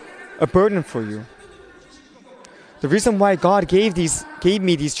not a burden for you. The reason why God gave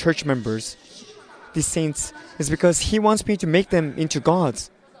me these church members, these saints, is because He wants me to make them into gods.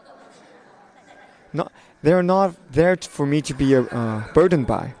 They're not there for me to be burdened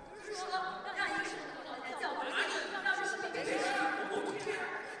by.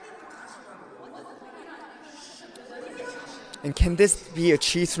 And can this be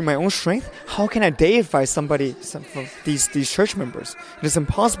achieved through my own strength? How can I deify some of these church members? It is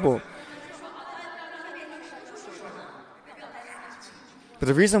impossible. But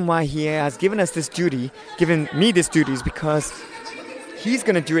the reason why He has given me this duty, is because He's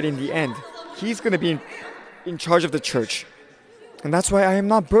going to do it in the end. He's going to be in charge of the church. And that's why I am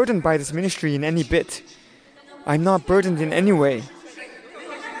not burdened by this ministry in any bit. I'm not burdened in any way.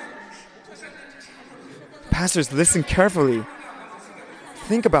 Pastors, listen carefully.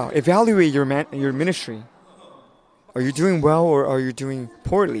 Think about, evaluate your ministry. Are you doing well or are you doing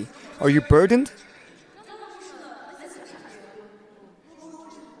poorly? Are you burdened?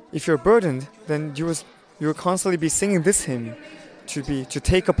 If you're burdened, then you will constantly be singing this hymn to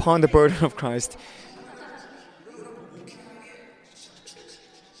take upon the burden of Christ.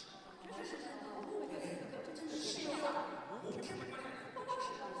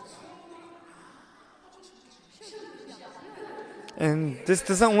 And this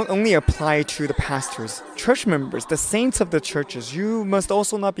doesn't only apply to the pastors, church members, the saints of the churches. You must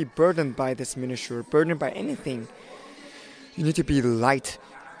also not be burdened by this ministry or burdened by anything. You need to be light.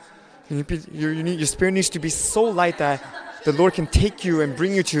 Your spirit needs to be so light that the Lord can take you and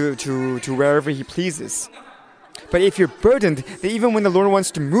bring you to wherever He pleases. But if you're burdened, then even when the Lord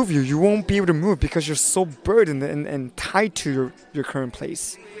wants to move you, you won't be able to move because you're so burdened and tied to your current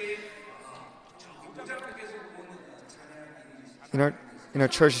place. In our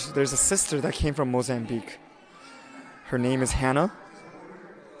church, there's a sister that came from Mozambique. Her name is Hannah.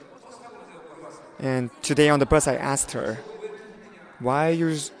 And today on the bus, I asked her, why are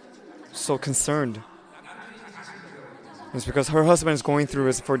you so concerned? It's because her husband is going through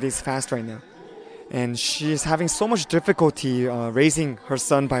his 4 days fast right now. And she is having so much difficulty raising her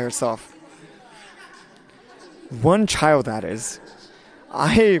son by herself. One child, that is.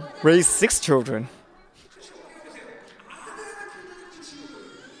 I raised 6 children.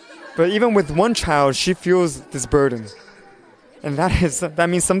 But even with one child, she feels this burden. And that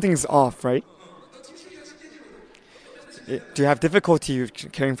means something's off, right? Do you have difficulty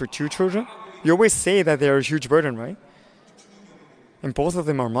caring for 2 children? You always say that they're a huge burden, right? And both of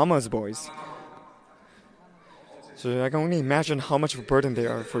them are mama's boys. So I can only imagine how much of a burden they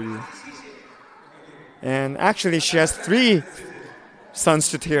are for you. And actually, she has 3 sons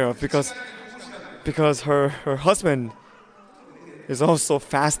to take care of because her husband is also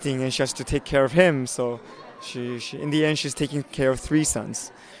fasting and she has to take care of him. So she in the end, she's taking care of 3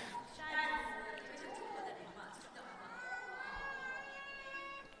 sons.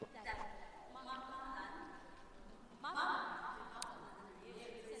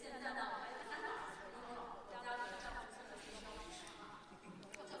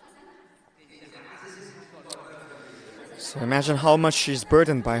 So imagine how much she's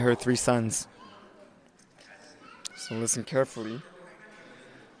burdened by her 3 sons. So listen carefully.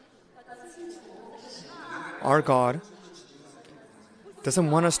 Our God doesn't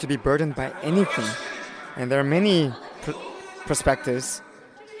want us to be burdened by anything. And there are many perspectives.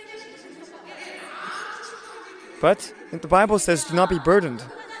 But the Bible says, do not be burdened.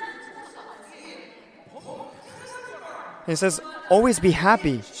 It says, always be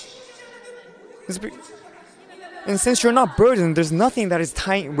happy. And since you're not burdened, there's nothing that is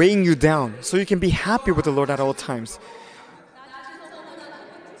weighing you down. So you can be happy with the Lord at all times.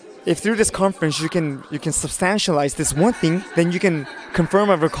 If through this conference you can substantialize this one thing, then you can confirm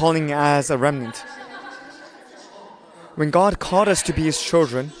our calling as a remnant. When God called us to be His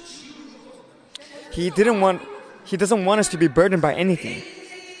children, He doesn't want us to be burdened by anything.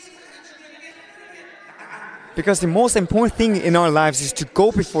 Because the most important thing in our lives is to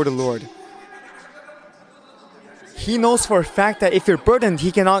go before the Lord. He knows for a fact that if you're burdened,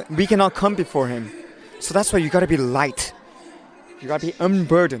 we cannot come before Him. So that's why you gotta be light. You gotta be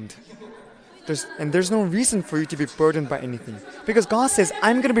unburdened. There's no reason for you to be burdened by anything. Because God says,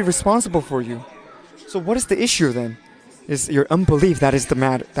 I'm gonna be responsible for you. So what is the issue then? Is your unbelief that is the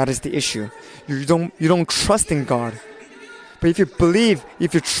matter, that is the issue. You don't trust in God. But if you believe,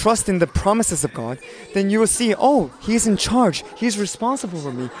 if you trust in the promises of God, then you will see, oh, He's in charge. He's responsible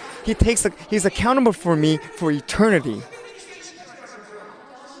for me. He's accountable for me for eternity.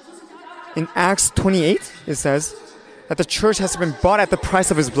 In Acts 28, it says that the church has been bought at the price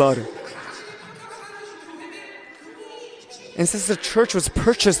of His blood. And since the church was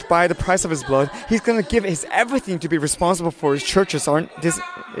purchased by the price of His blood, He's going to give His everything to be responsible for His churches,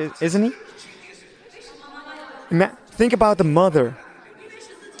 isn't He? Think about the mother.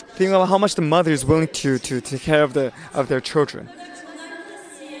 Think about how much the mother is willing to take care of their children.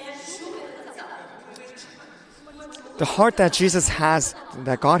 The heart that Jesus has,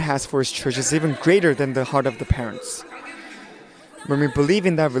 that God has for His church, is even greater than the heart of the parents. When we believe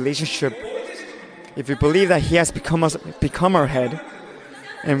in that relationship, if we believe that He has become our head,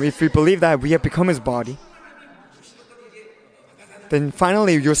 and if we believe that we have become His body, then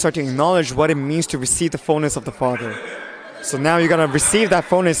finally you'll start to acknowledge what it means to receive the fullness of the Father. So now you gotta receive that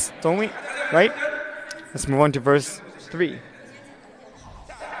fullness, don't we? Right? Let's move on to verse 3.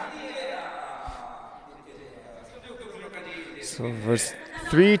 So verse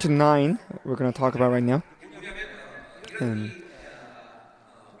 3 to 9, we're going to talk about right now. And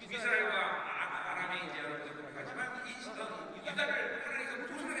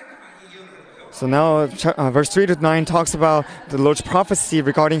so now verse 3 to 9 talks about the Lord's prophecy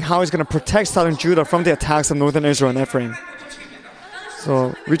regarding how He's going to protect southern Judah from the attacks of northern Israel and Ephraim.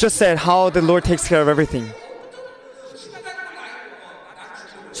 So we just said how the Lord takes care of everything.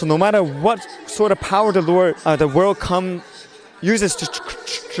 So no matter what sort of power the world uses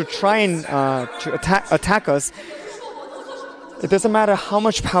to try and to attack us, it doesn't matter how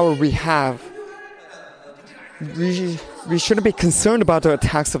much power we have. We shouldn't be concerned about the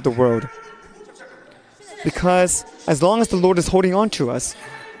attacks of the world, because as long as the Lord is holding on to us,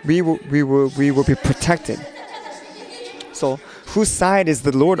 we will be protected. So whose side is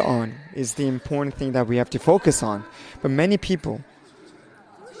the Lord on is the important thing that we have to focus on. But many people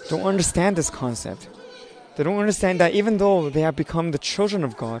don't understand this concept. They don't understand that even though they have become the children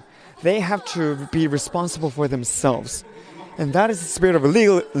of God, they have to be responsible for themselves. And that is the spirit of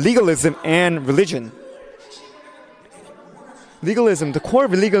legalism and religion. Legalism, the core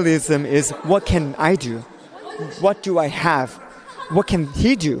of legalism is, what can I do? What do I have? What can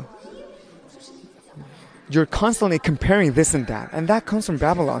he do? You're constantly comparing this and that comes from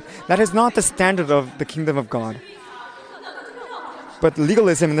Babylon. That is not the standard of the kingdom of God. But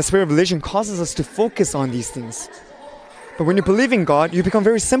legalism and the spirit of religion causes us to focus on these things. But when you believe in God, you become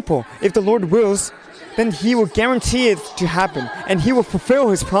very simple. If the Lord wills, then He will guarantee it to happen, and He will fulfill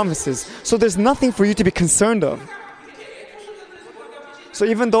His promises. So there's nothing for you to be concerned of. So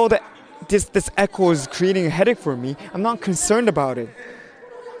even though this echo is creating a headache for me, I'm not concerned about it.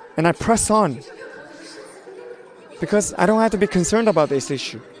 And I press on, because I don't have to be concerned about this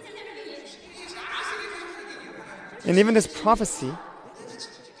issue. And even this prophecy,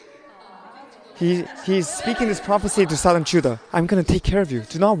 he's speaking this prophecy to southern Judah. I'm going to take care of you.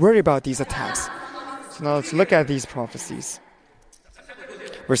 Do not worry about these attacks. So now let's look at these prophecies.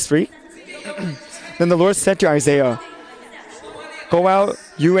 Verse 3. Then the Lord said to Isaiah, "Go out,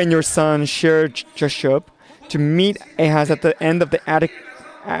 you and your son Shear-Jashub, to meet Ahaz at the end of the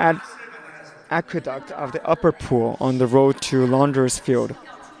aqueduct of the upper pool on the road to Launderer's field."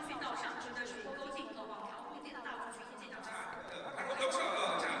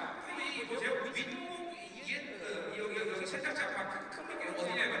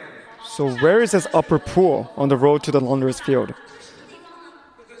 So where is this upper pool on the road to the Launderer's field?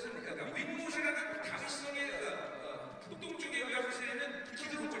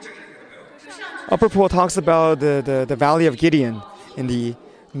 Upper pool talks about the valley of Gideon in the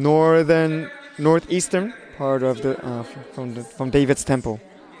northeastern part of from David's temple.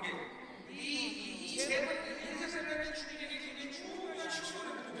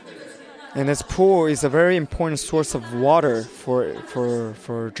 And this pool is a very important source of water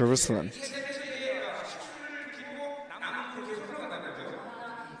for Jerusalem.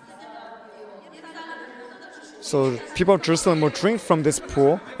 So people of Jerusalem will drink from this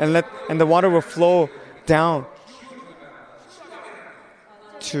pool, and the water will flow down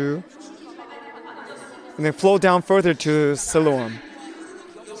further to Siloam.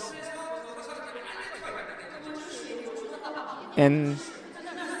 And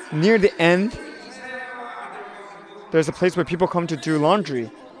near the end, there's a place where people come to do laundry.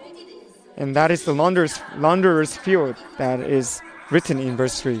 And that is the launderer's field that is written in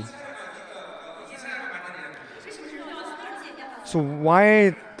verse 3. So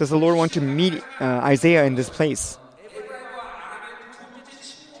why does the Lord want to meet Isaiah in this place?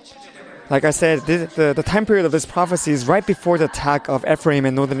 Like I said, the time period of this prophecy is right before the attack of Ephraim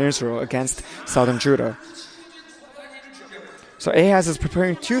and northern Israel against southern Judah. So Ahaz is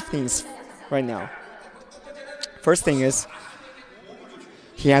preparing two things right now. First thing is,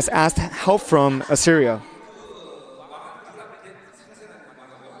 he has asked help from Assyria.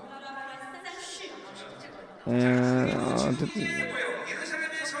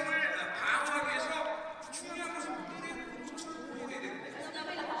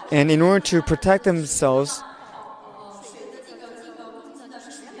 And in order to protect themselves,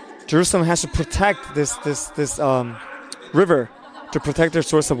 Jerusalem has to protect this river to protect their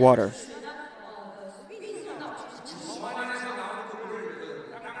source of water.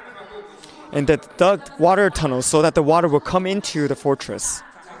 And they dug water tunnels so that the water will come into the fortress.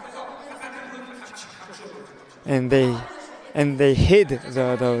 And they hid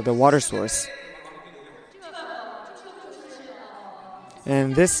the water source.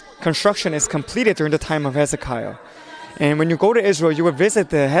 And this construction is completed during the time of Hezekiah. And when you go to Israel, you will visit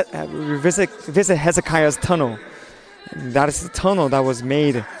visit Hezekiah's tunnel. That is the tunnel that was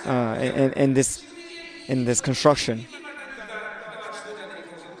made in this construction.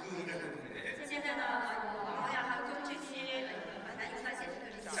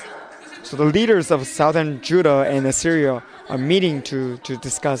 So the leaders of southern Judah and Assyria are meeting to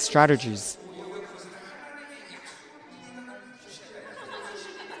discuss strategies.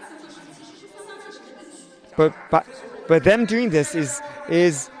 But them doing this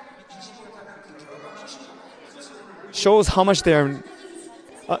is shows how much they're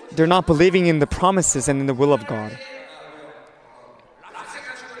not believing in the promises and in the will of God.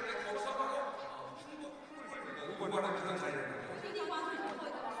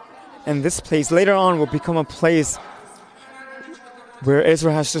 And this place later on will become a place where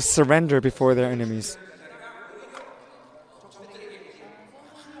Israel has to surrender before their enemies.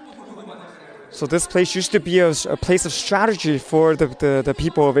 So this place used to be a place of strategy for the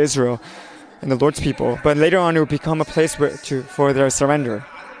people of Israel and the Lord's people. But later on it will become a place for their surrender.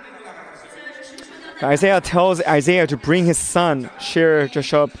 Isaiah tells Isaiah to bring his son,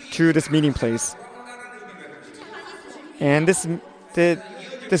 Shear-Jashub, to this meeting place. And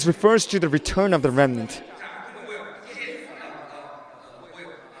this refers to the return of the remnant.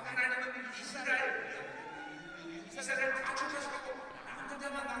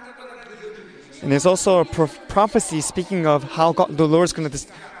 And there's also a prophecy speaking of how the Lord is going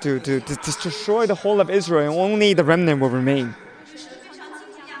to destroy the whole of Israel, and only the remnant will remain.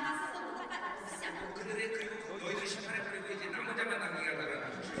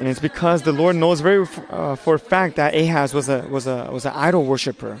 And it's because the Lord knows very for a fact that Ahaz was an idol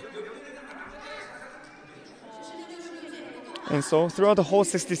worshiper. And so throughout the whole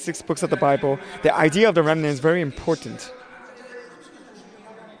 66 books of the Bible, the idea of the remnant is very important.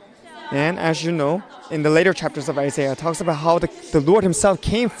 And as you know, in the later chapters of Isaiah, it talks about how the Lord himself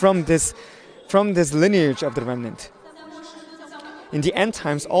came from this lineage of the remnant. In the end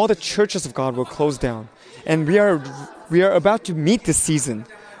times, all the churches of God will close down. And we are about to meet this season.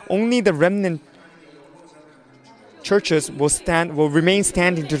 Only the remnant churches will remain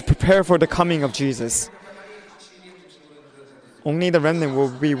standing to prepare for the coming of Jesus. Only the remnant will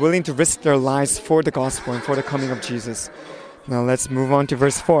be willing to risk their lives for the gospel and for the coming of Jesus. Now let's move on to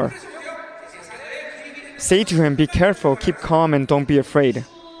verse 4. Say to him, be careful, keep calm, and don't be afraid.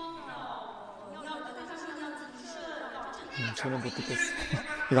 전혀 못 듣겠어.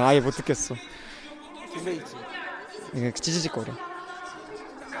 이거 아예 못 듣겠어. 이게 찌지직거려.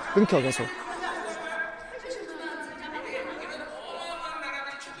 끊겨 계속.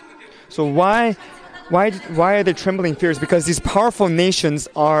 So why are they trembling fears? Because these powerful nations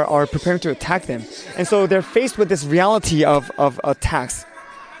are preparing to attack them. And so they're faced with this reality of attacks.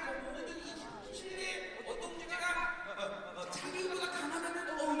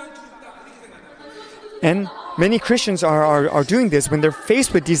 And many Christians are doing this when they're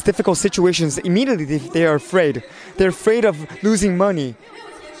faced with these difficult situations. Immediately they are afraid. They're afraid of losing money.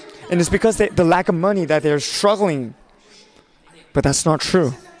 And it's because the lack of money that they're struggling. But that's not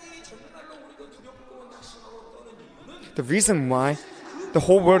true. The reason why the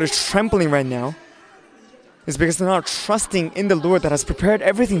whole world is trembling right now is because they're not trusting in the Lord that has prepared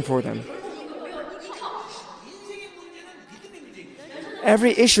everything for them.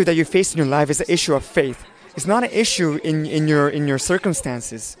 Every issue that you face in your life is an issue of faith. It's not an issue in your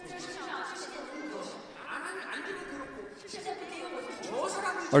circumstances.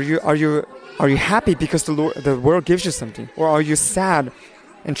 Are you happy because the world gives you something, or are you sad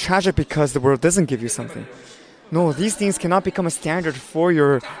and tragic because the world doesn't give you something? No, these things cannot become a standard for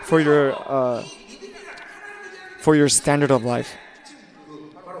your standard of life.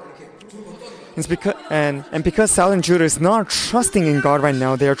 It's because Southern Judah is not trusting in God right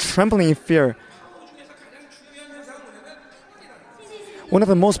now, they are trembling in fear. One of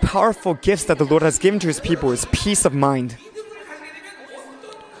the most powerful gifts that the Lord has given to His people is peace of mind.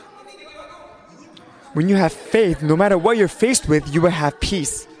 When you have faith, no matter what you're faced with, you will have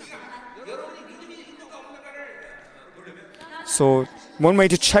peace. So one way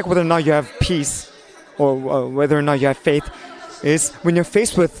to check whether or not you have peace or whether or not you have faith is when you're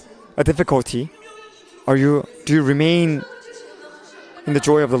faced with a difficulty, do you remain in the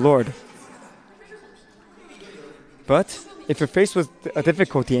joy of the Lord? But if you're faced with a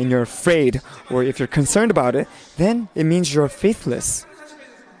difficulty and you're afraid, or if you're concerned about it, then it means you're faithless.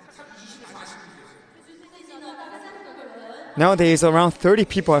 Nowadays, around 30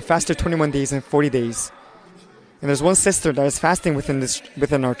 people have fasted 21 days and 40 days. And there's one sister that is fasting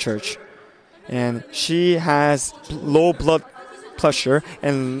within our church. And she has low blood pressure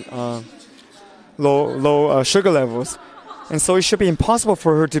and low sugar levels. And so it should be impossible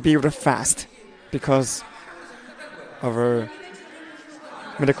for her to be able to fast because of her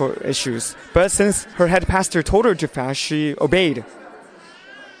medical issues. But since her head pastor told her to fast, she obeyed.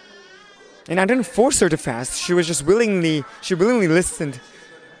 And I didn't force her to fast. She willingly listened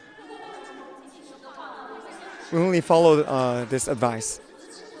willingly follow this advice.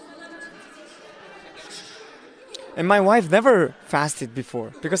 And my wife never fasted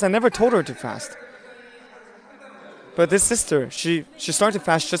before because I never told her to fast. But this sister, she started to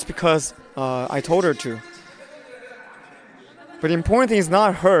fast just because I told her to. But the important thing is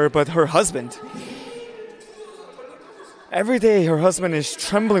not her, but her husband. Every day her husband is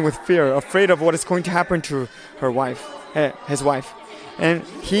trembling with fear, afraid of what is going to happen to his wife. And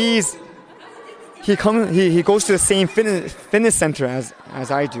he goes to the same fitness center as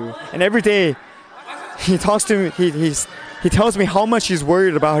I do. And every day he talks to me, he tells me how much he's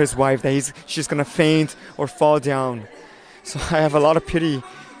worried about his wife, that she's gonna faint or fall down. So I have a lot of pity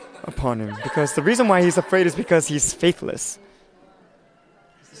upon him, because the reason why he's afraid is because he's faithless.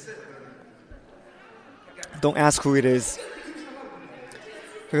 Don't ask who it is,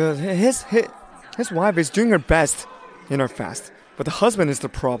 because his wife is doing her best in her fast, but the husband is the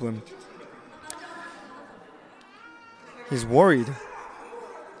problem. He's worried.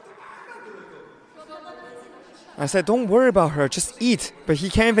 I said, don't worry about her, just eat. But he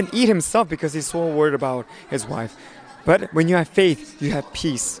can't even eat himself because he's so worried about his wife. But when you have faith, you have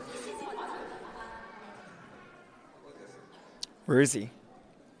peace. Where is he?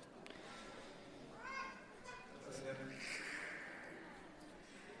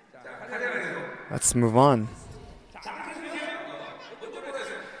 Let's move on.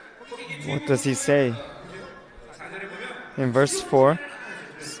 What does he say? In verse 4, it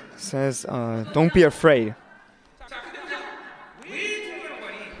says, don't be afraid.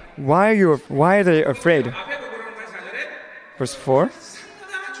 Why are they afraid? Verse 4,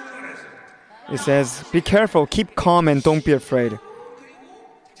 it says, be careful, keep calm, and don't be afraid.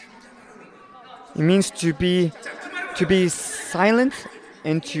 It means to be silent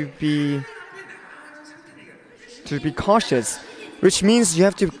and to be cautious, which means you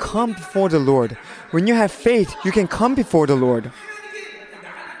have to come before the Lord. When you have faith, you can come before the Lord.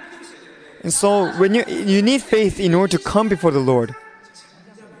 And so when you need faith in order to come before the Lord.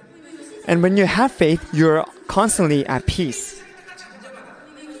 And when you have faith, you're constantly at peace.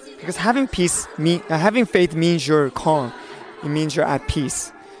 Because having faith means you're calm. It means you're at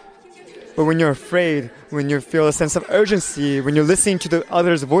peace. But when you're afraid, when you feel a sense of urgency, when you're listening to the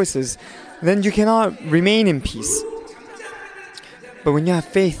others' voices, then you cannot remain in peace. But when you have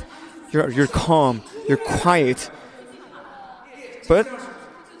faith, you're calm, you're quiet. But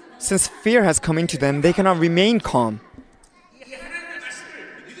since fear has come into them, they cannot remain calm.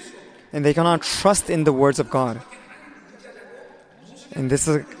 And they cannot trust in the words of God. And this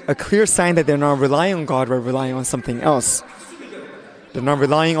is a clear sign that they're not relying on God, but relying on something else. They're not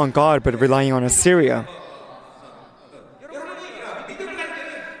relying on God, but relying on Assyria.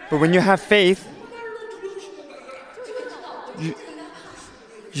 But when you have faith,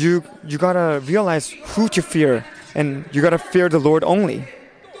 you gotta realize who to fear, and you gotta fear the Lord only.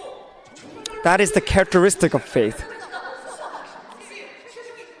 That is the characteristic of faith.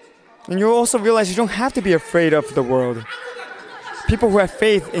 And you also realize you don't have to be afraid of the world. People who have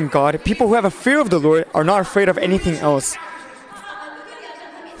faith in God, people who have a fear of the Lord, are not afraid of anything else.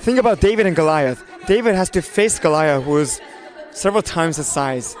 Think about David and Goliath. David has to face Goliath, who is several times his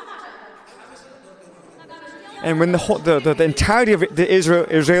size. And when the entirety of the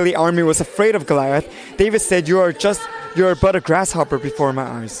Israeli army was afraid of Goliath, David said, "You are but a grasshopper before my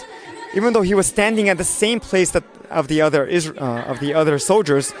eyes." Even though he was standing at the same place of the other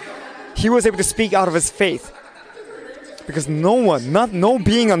soldiers, he was able to speak out of his faith. Because no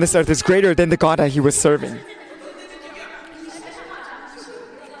being on this earth is greater than the God that he was serving.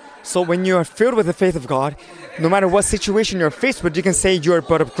 So when you are filled with the faith of God, no matter what situation you're faced with, you can say, "You are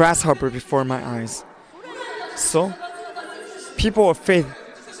but a grasshopper before my eyes." So, people of faith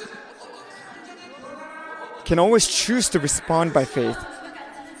can always choose to respond by faith.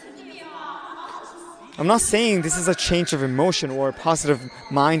 I'm not saying this is a change of emotion or a positive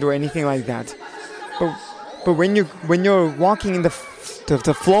mind or anything like that. But when you're walking in the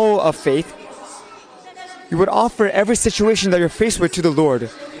flow of faith, you would offer every situation that you're faced with to the Lord.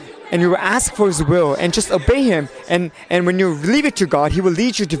 And you will ask for His will and just obey Him. And when you leave it to God, He will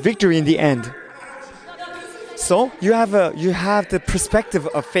lead you to victory in the end. So you have the perspective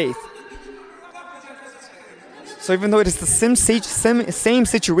of faith. So even though it is the same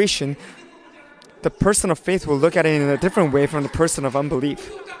situation, the person of faith will look at it in a different way from the person of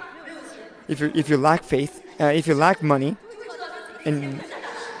unbelief. If you lack faith, if you lack money,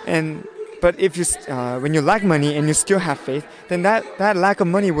 but when you lack money and you still have faith, then that lack of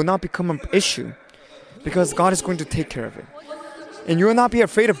money will not become an issue, because God is going to take care of it, and you will not be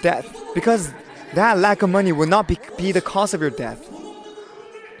afraid of death, because that lack of money will not be the cause of your death.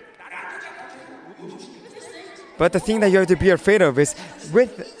 But the thing that you have to be afraid of is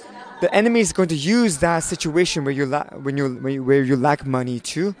the enemy is going to use that situation where where you lack money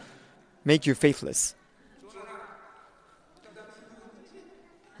to make you faithless.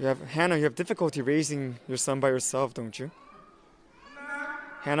 Hannah, you have difficulty raising your son by yourself, don't you?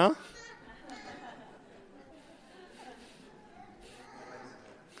 Hannah?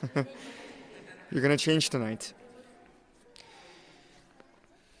 You're going to change tonight.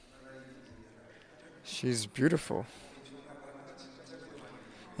 She's beautiful.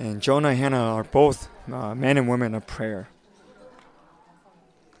 And Jonah and Hannah are both men and women of prayer.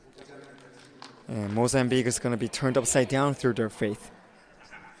 And Mozambique is going to be turned upside down through their faith.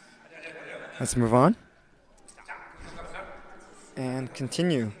 Let's move on. And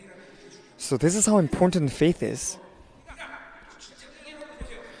continue. So this is how important faith is.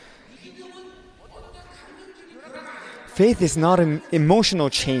 Faith is not an emotional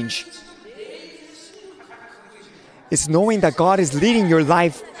change. It's knowing that God is leading your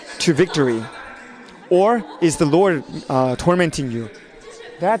life to victory. Or is the Lord tormenting you?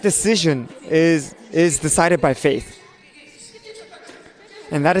 That decision is decided by faith.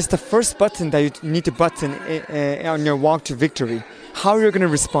 And that is the first button that you need to button on your walk to victory. How are you going to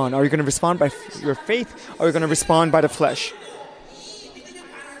respond? Are you going to respond by your faith, or are you going to respond by the flesh?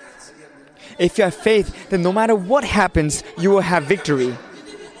 If you have faith, then no matter what happens, you will have victory.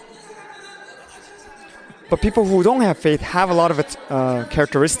 But people who don't have faith have a lot of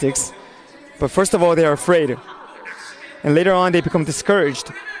characteristics. But first of all, they are afraid. And later on, they become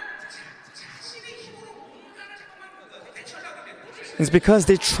discouraged. It's because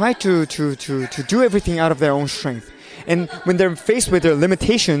they try to do everything out of their own strength. And when they're faced with their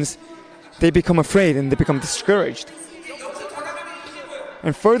limitations, they become afraid and they become discouraged.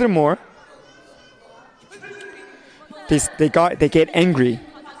 And furthermore, they get angry.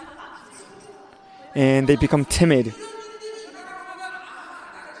 And they become timid.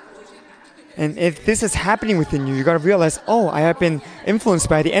 And if this is happening within you, you got to realize, oh, I have been influenced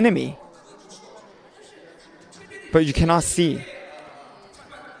by the enemy. But you cannot see.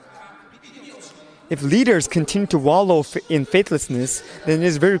 If leaders continue to wallow in faithlessness, then it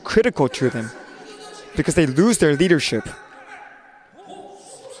is very critical to them because they lose their leadership.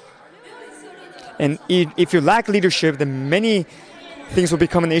 And if you lack leadership, then many things will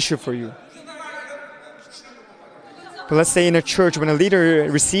become an issue for you. But let's say in a church, when a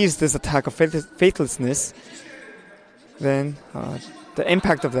leader receives this attack of faithlessness, then the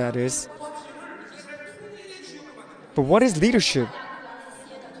impact of that is... But what is leadership?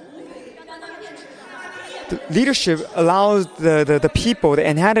 The leadership allows the people, the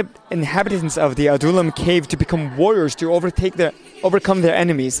inhabitants of the Adullam cave to become warriors, to overcome their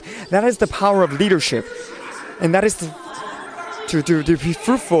enemies. That is the power of leadership. And that is to be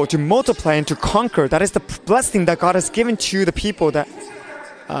fruitful, to multiply, and to conquer. That is the blessing that God has given to the people, to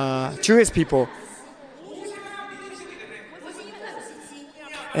His people.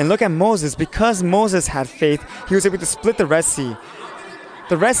 And look at Moses. Because Moses had faith, he was able to split the Red Sea.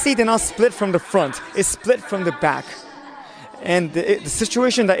 The Red Sea did not split from the front, it split from the back. And the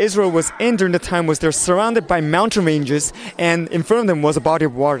situation that Israel was in during the time was they're surrounded by mountain ranges, and in front of them was a body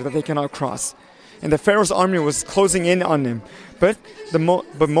of water that they cannot cross. And the Pharaoh's army was closing in on them. But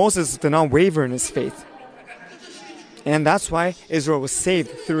Moses did not waver in his faith. And that's why Israel was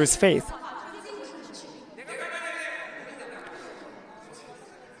saved through his faith.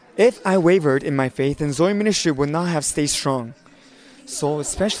 If I wavered in my faith, then Zoe Ministry would not have stayed strong. So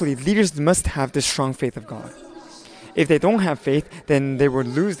especially leaders must have the strong faith of God. If they don't have faith, then they will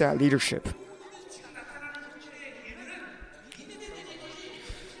lose that leadership.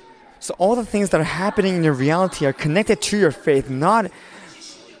 So all the things that are happening in your reality are connected to your faith, not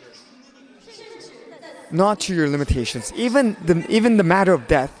to your limitations. Even the matter of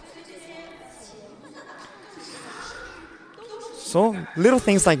death. So little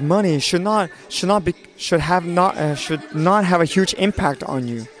things like money should not have a huge impact on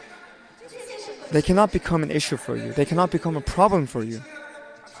you. They cannot become an issue for you. They cannot become a problem for you.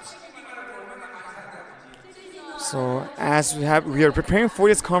 So as we are preparing for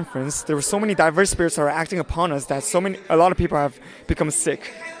this conference, there were so many diverse spirits that are acting upon us that a lot of people have become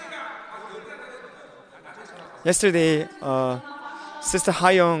sick. Yesterday, Sister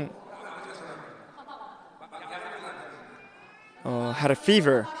Ha-young had a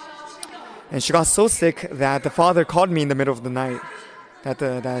fever, and she got so sick that the father called me in the middle of the night that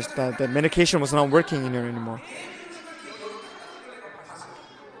the medication was not working in her anymore.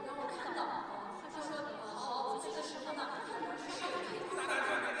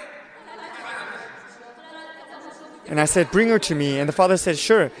 And I said, bring her to me. And the father said,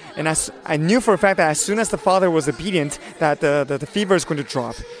 sure. And I knew for a fact that as soon as the father was obedient, that the fever is going to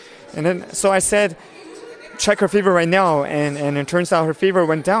drop. And then, so I said, check her fever right now. And it turns out her fever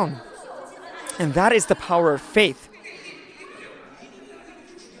went down. And that is the power of faith.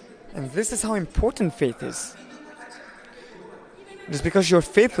 And this is how important faith is. It is because you're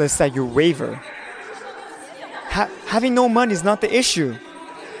faithless that you waver. Having no money is not the issue.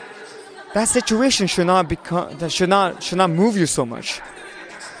 That situation should not move you so much.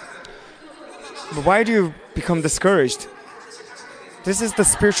 But why do you become discouraged? This is the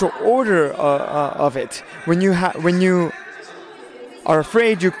spiritual order of it. When you are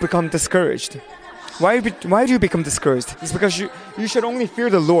afraid, you become discouraged. Why do you become discouraged? It's because you should only fear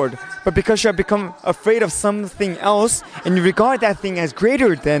the Lord. But because you have become afraid of something else, and you regard that thing as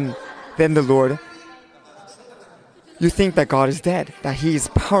greater than the Lord, you think that God is dead, that He is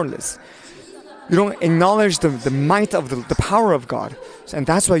powerless. You don't acknowledge the might of the power of God. And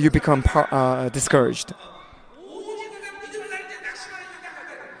that's why you become discouraged.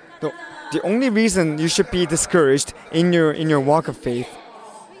 The only reason you should be discouraged in your walk of faith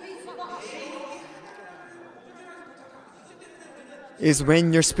is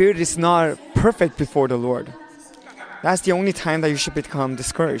when your spirit is not perfect before the Lord. That's the only time that you should become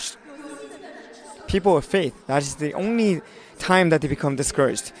discouraged. People of faith, that is the only time that they become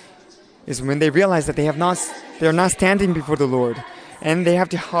discouraged, is when they realize that they are not standing before the Lord, and they have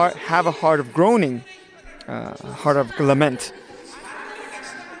to have a heart of groaning, a heart of lament.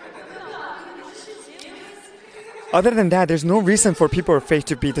 Other than that, there's no reason for people of faith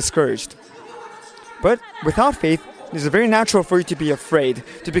to be discouraged. But without faith, it's very natural for you to be afraid,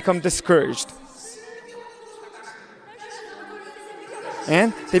 to become discouraged.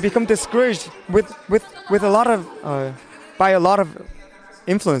 And they become discouraged with a lot of by a lot of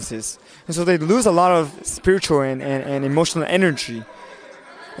influences. And so they lose a lot of spiritual and emotional energy.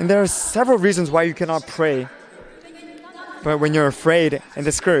 And there are several reasons why you cannot pray. But when you're afraid and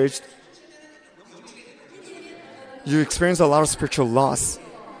discouraged, you experience a lot of spiritual loss.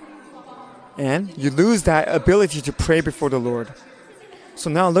 And you lose that ability to pray before the Lord. So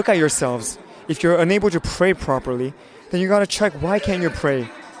now look at yourselves. If you're unable to pray properly, then you gotta check, why can't you pray?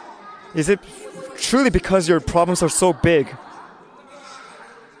 Is it truly because your problems are so big?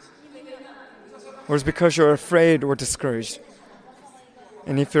 Or is it because you're afraid or discouraged?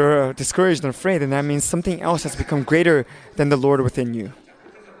 And if you're discouraged and afraid, then that means something else has become greater than the Lord within you.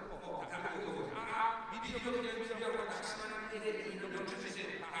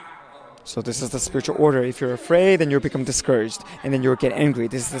 So this is the spiritual order. If you're afraid, then you'll become discouraged, and then you'll get angry.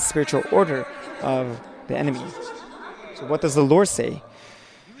 This is the spiritual order of the enemy. So what does the Lord say?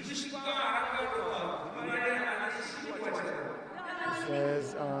 He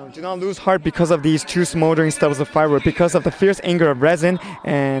says, do not lose heart because of these two smoldering stubs of firewood, because of the fierce anger of Rezin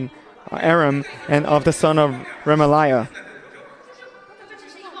and Aram and of the son of Remaliah.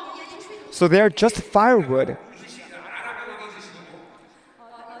 So they are just firewood.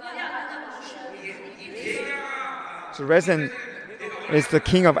 So Rezin is the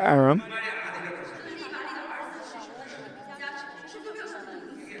king of Aram.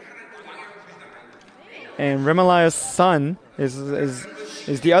 And Remaliah's son is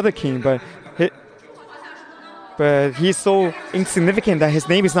the other king, but he's so insignificant that his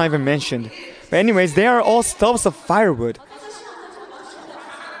name is not even mentioned. But anyways, they are all stubs of firewood.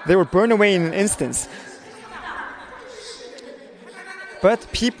 They were burned away in an instant. But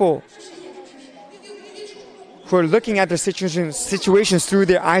people who are looking at their situations through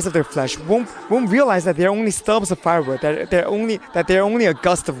their eyes of their flesh won't realize that they're only stubs of firewood, that they're only a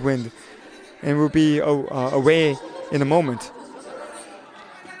gust of wind, and will be away in a moment.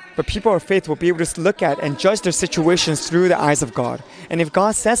 But people of faith will be able to look at and judge their situations through the eyes of God. And if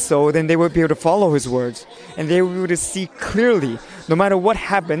God says so, then they will be able to follow His words. And they will be able to see clearly. No matter what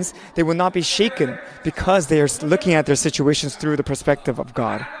happens, they will not be shaken because they are looking at their situations through the perspective of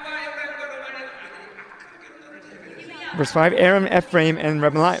God. Verse 5, Aram, Ephraim, and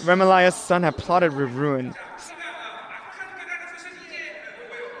Remaliah's son have plotted with ruin.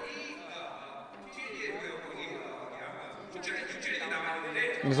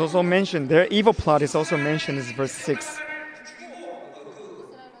 It's also mentioned, their evil plot is also mentioned in verse 6.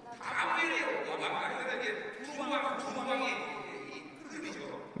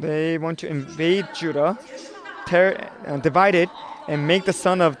 They want to invade Judah, divide it, and make the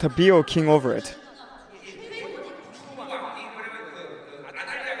son of Tabeel king over it.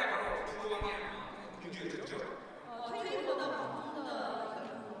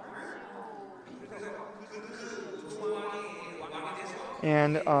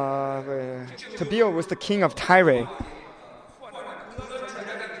 and Tabeel was the king of Tyre.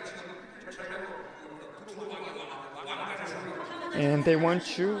 And they want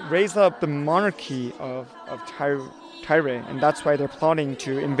to raise up the monarchy of Tyre, and that's why they're plotting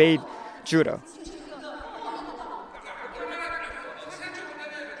to invade Judah.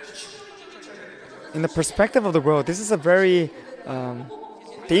 In the perspective of the world, this is a very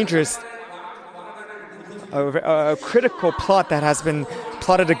dangerous, a critical plot that has been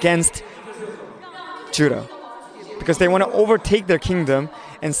plotted against Judah, because they want to overtake their kingdom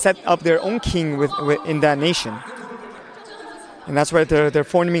and set up their own king in that nation. And that's why they're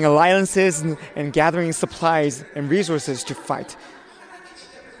forming alliances and gathering supplies and resources to fight.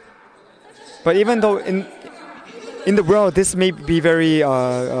 But even though in the world this may be very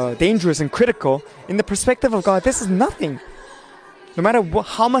dangerous and critical, in the perspective of God, this is nothing. No matter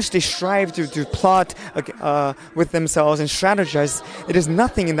how much they strive to plot with themselves and strategize, it is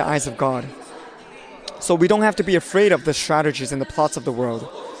nothing in the eyes of God. So we don't have to be afraid of the strategies and the plots of the world.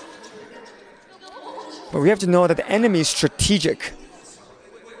 But we have to know that the enemy is strategic.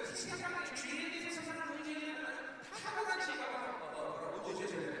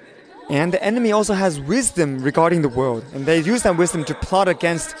 And the enemy also has wisdom regarding the world. And they use that wisdom to plot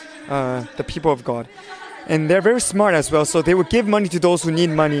against the people of God. And they're very smart as well. So they will give money to those who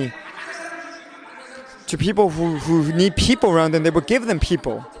need money. To people who need people around them, they will give them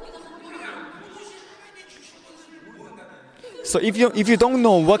people. So if you don't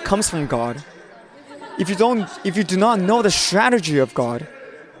know what comes from God, if you do not know the strategy of God,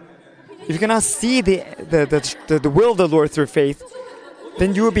 if you cannot see the will of the Lord through faith,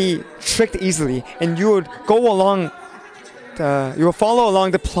 then you will be tricked easily, and you would you will follow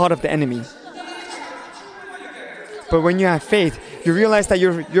along the plot of the enemy. But when you have faith, you realize that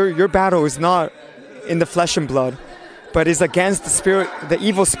your battle is not in the flesh and blood, but is against the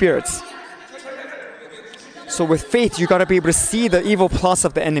evil spirits. So with faith, you gotta be able to see the evil plots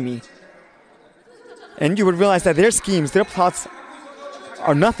of the enemy. And you would realize that their schemes, their plots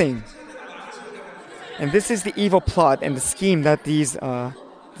are nothing. And this is the evil plot and the scheme that these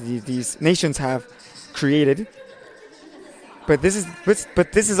nations have created. But this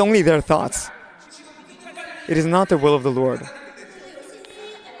is only their thoughts. It is not the will of the Lord.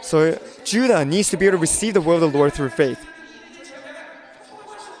 So Judah needs to be able to receive the will of the Lord through faith.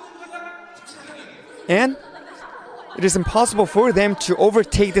 And it is impossible for them to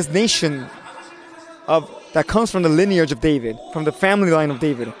overtake this nation that comes from the lineage of David, from the family line of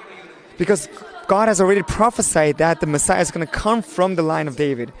David. Because God has already prophesied that the Messiah is going to come from the line of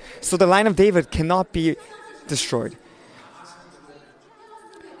David. So the line of David cannot be destroyed.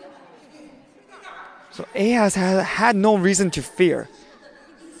 So Ahaz had no reason to fear.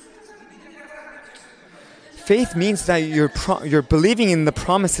 Faith means that you're believing in the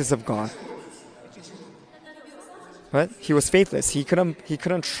promises of God. But he was faithless. He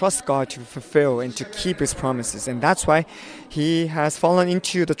couldn't trust God to fulfill and to keep His promises, and that's why he has fallen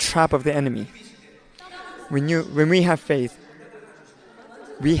into the trap of the enemy. When we have faith,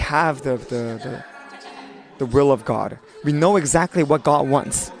 we have the will of God. We know exactly what God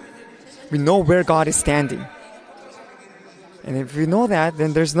wants. We know where God is standing. And if we know that,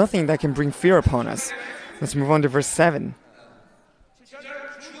 then there's nothing that can bring fear upon us. Let's move on to verse 7.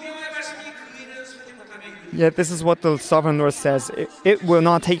 Yet this is what the sovereign Lord says. It will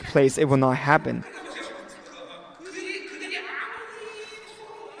not take place. It will not happen.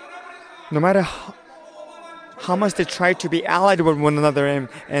 No matter how much they try to be allied with one another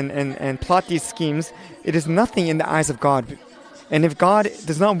and plot these schemes, it is nothing in the eyes of God. And if God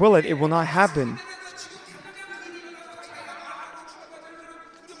does not will it, it will not happen.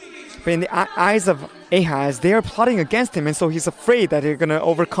 But in the eyes of Ahaz, they are plotting against him, and so he's afraid that they're going to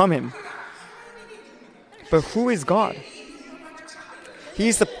overcome him. But who is God?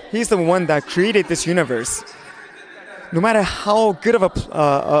 He's the one that created this universe. No matter how good of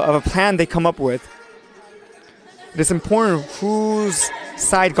a plan they come up with, it is important whose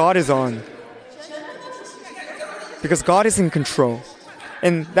side God is on. Because God is in control.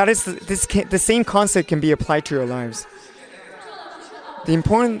 And that is the same concept can be applied to your lives. The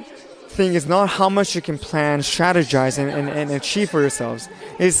important thing is not how much you can plan, strategize, and achieve for yourselves.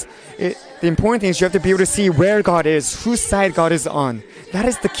 The important thing is you have to be able to see where God is, whose side God is on. That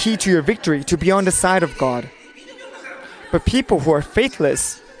is the key to your victory, to be on the side of God. But people who are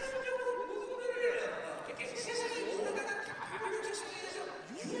faithless,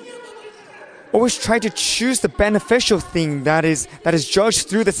 always try to choose the beneficial thing that is judged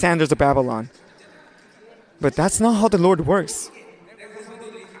through the standards of Babylon. But that's not how the Lord works.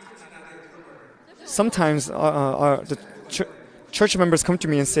 Sometimes the church members come to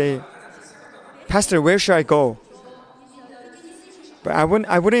me and say, Pastor, where should I go? But I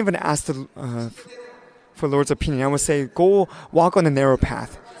wouldn't even ask for Lord's opinion. I would say, go walk on the narrow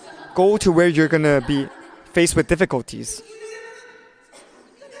path. Go to where you're going to be faced with difficulties.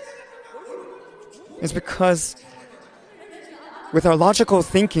 It's because with our logical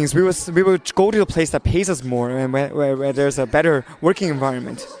thinkings, we would go to a place that pays us more and where there's a better working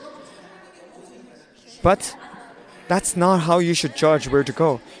environment. But that's not how you should judge where to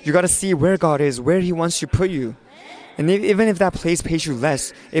go. You got to see where God is, where He wants to put you. And even if that place pays you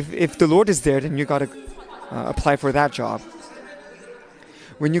less, if the Lord is there, then you got to apply for that job.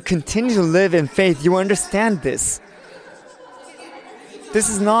 When you continue to live in faith, you understand this. This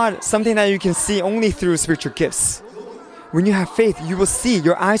is not something that you can see only through spiritual gifts. When you have faith, you will see,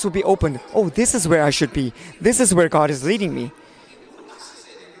 your eyes will be opened. Oh, this is where I should be. This is where God is leading me.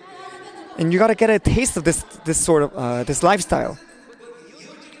 And you got to get a taste of this sort of this lifestyle.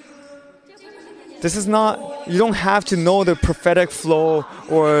 This is not, you don't have to know the prophetic flow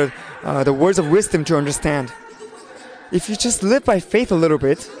or the words of wisdom to understand. If you just live by faith a little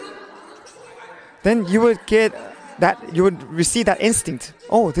bit, then you would get that, you would receive that instinct.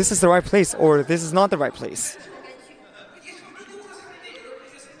 Oh, this is the right place, or this is not the right place.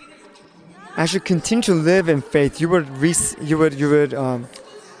 As you continue to live in faith, you would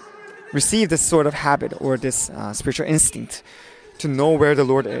receive this sort of habit or this spiritual instinct to know where the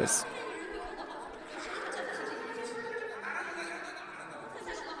Lord is.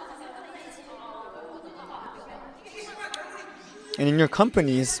 And in your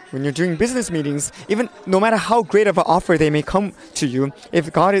companies, when you're doing business meetings, even no matter how great of an offer they may come to you,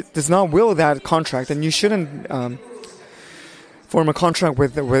 if God does not will that contract, then you shouldn't form a contract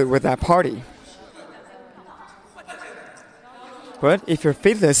with that party. But if you're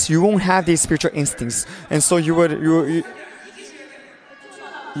faithless, you won't have these spiritual instincts, and so you would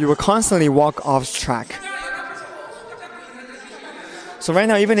constantly walk off track. So right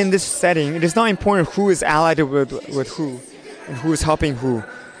now, even in this setting, it is not important who is allied with who and who is helping who.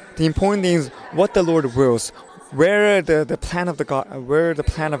 The important thing is what the Lord wills, where the plan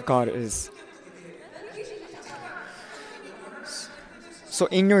of God is. So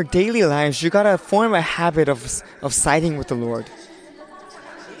in your daily lives, you gotta form a habit of siding with the Lord.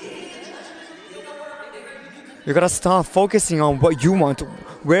 You gotta stop focusing on what you want,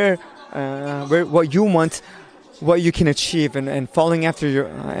 where what you want, what you can achieve, and following after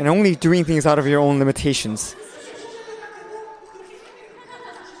and only doing things out of your own limitations.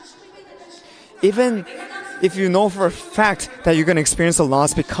 Even if you know for a fact that you're gonna experience a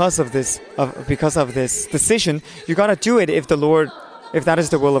loss because of this decision, you gotta do it if that is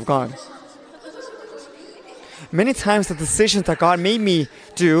the will of God. Many times the decisions that God made me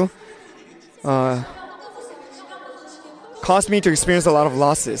do caused me to experience a lot of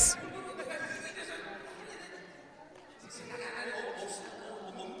losses.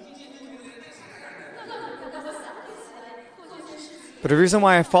 But the reason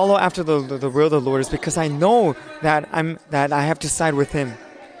why I follow after the will of the Lord is because I know that I have to side with Him.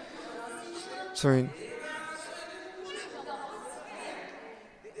 Sorry.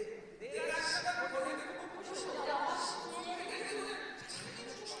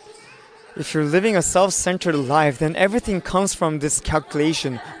 If you're living a self-centered life, then everything comes from this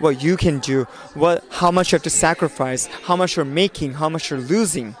calculation, what you can do, how much you have to sacrifice, how much you're making, how much you're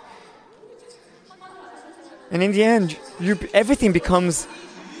losing. And in the end, everything becomes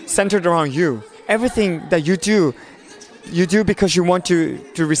centered around you. Everything that you do because you want to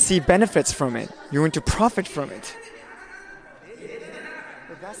receive benefits from it. You want to profit from it.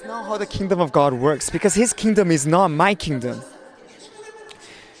 But that's not how the kingdom of God works, because His kingdom is not my kingdom.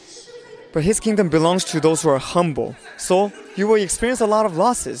 But His kingdom belongs to those who are humble. So you will experience a lot of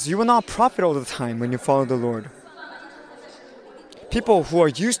losses. You will not profit all the time when you follow the Lord. People who are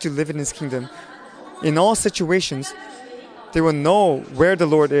used to living in His kingdom, in all situations, they will know where the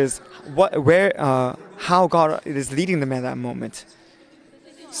Lord is, how God is leading them at that moment.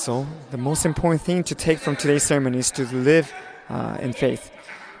 So the most important thing to take from today's sermon is to live in faith.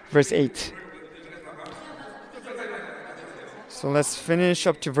 Verse 8. So let's finish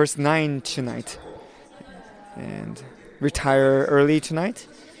up to verse 9 tonight and retire early tonight,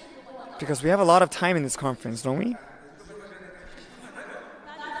 because we have a lot of time in this conference, don't we?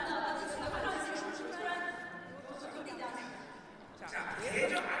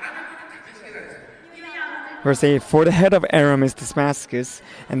 Verse 8, for the head of Aram is Damascus,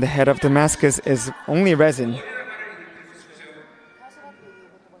 and the head of Damascus is only Rezin.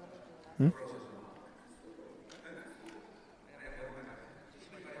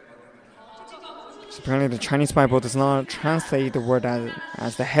 So apparently the Chinese Bible does not translate the word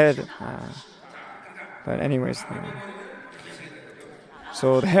as the head. But anyways,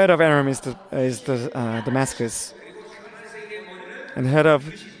 so the head of Aram is Damascus, and the head of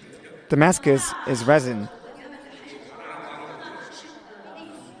Damascus is Rezin.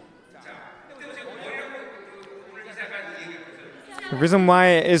 The reason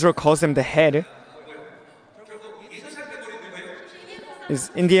why Israel calls him the head is,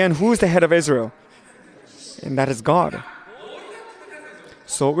 in the end, who is the head of Israel? And that is God.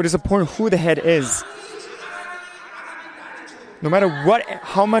 So it is important who the head is. No matter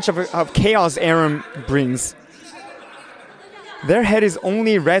how much of chaos Aram brings, their head is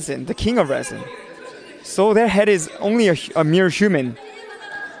only Rezin, the king of Rezin. So their head is only a mere human.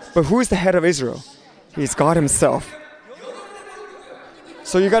 But who is the head of Israel? He is God himself.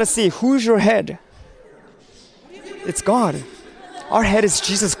 So you got to see, who's your head? It's God. Our head is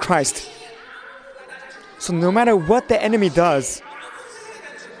Jesus Christ. So no matter what the enemy does,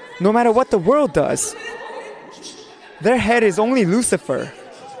 no matter what the world does, their head is only Lucifer.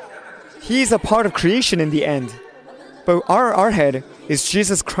 He's a part of creation in the end. But our head is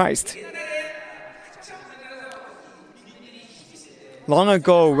Jesus Christ. Long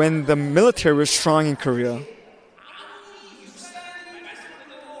ago, when the military was strong in Korea,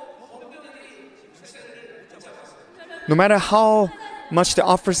 no matter how much the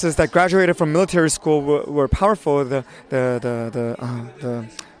officers that graduated from military school were powerful, the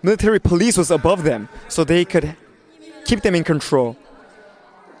military police was above them, so they could keep them in control.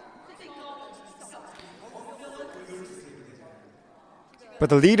 But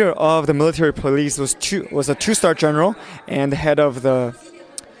the leader of the military police was a two-star general, and the head of the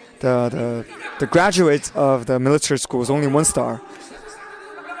graduates of the military school was only 1 star.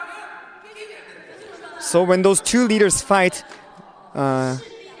 So when those two leaders fight,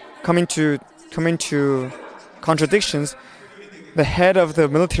 come into contradictions, the head of the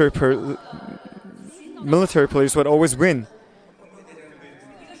military police would always win.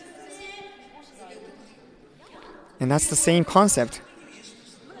 And that's the same concept.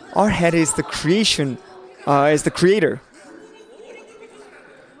 Our head is the creation, is the creator.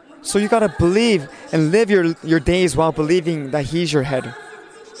 So you gotta believe and live your days while believing that He's your head.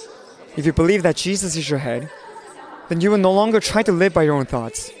 If you believe that Jesus is your head, then you will no longer try to live by your own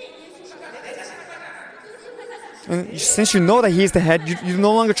thoughts. And since you know that He is the head, you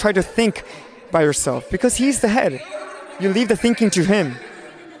no longer try to think by yourself, because He's the head. You leave the thinking to Him.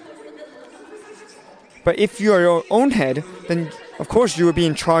 But if you are your own head, then of course you will be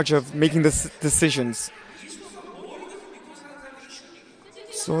in charge of making the decisions.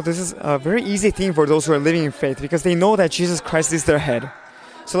 So this is a very easy thing for those who are living in faith, because they know that Jesus Christ is their head.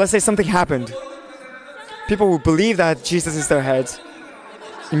 So let's say something happened. People who believe that Jesus is their head,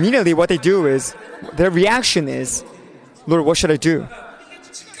 immediately what they do is, their reaction is, Lord, what should I do?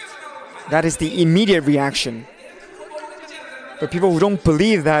 That is the immediate reaction. But people who don't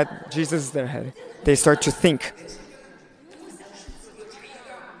believe that Jesus is their head, they start to think.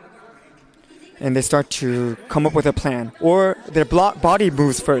 And they start to come up with a plan. Or their body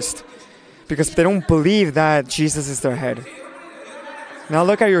moves first, because they don't believe that Jesus is their head. Now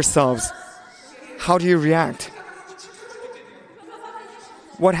look at yourselves. How do you react?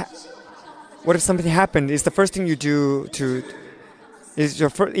 What if something happened? Is the first thing you do is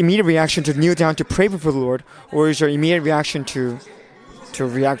your immediate reaction to kneel down to pray before the Lord, or is your immediate reaction to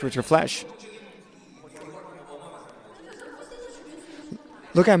react with your flesh?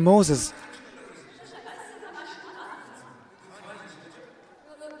 Look at Moses.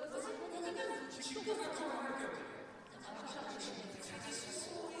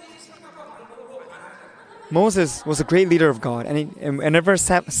 Moses was a great leader of God, and whenever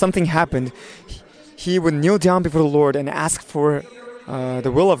something happened, he would kneel down before the Lord and ask for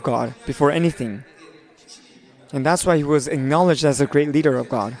the will of God before anything. And that's why he was acknowledged as a great leader of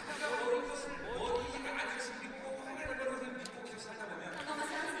God.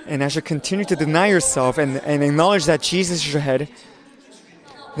 And as you continue to deny yourself and acknowledge that Jesus is your head,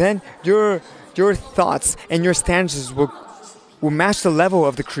 then your thoughts and your stances will match the level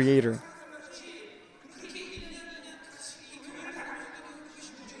of the Creator.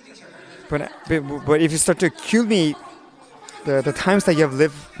 But if you start to accumulate the times that you have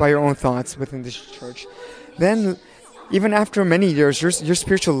lived by your own thoughts within this church, then even after many years, your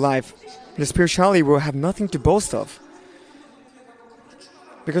spiritual life, your spirituality will have nothing to boast of,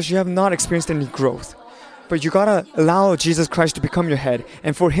 because you have not experienced any growth. But you gotta allow Jesus Christ to become your head,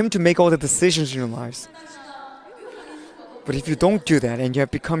 and for Him to make all the decisions in your lives. But if you don't do that and you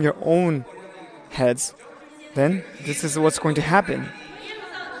have become your own heads, then this is what's going to happen.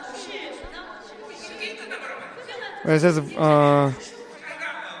 Where it says,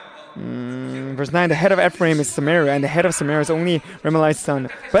 verse 9, the head of Ephraim is Samaria, and the head of Samaria is only Remaliah's son.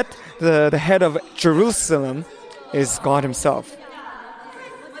 But the head of Jerusalem is God himself.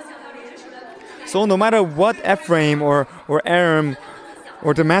 So no matter what Ephraim or Aram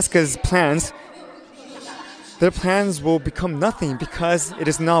or Damascus plans, their plans will become nothing because it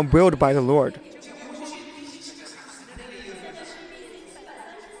is not willed by the Lord.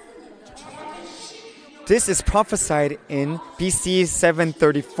 This is prophesied in BC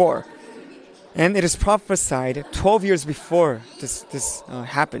 734. And it is prophesied 12 years before this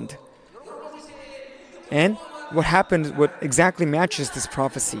happened. And what happened, what exactly matches this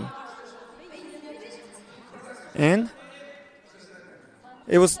prophecy. And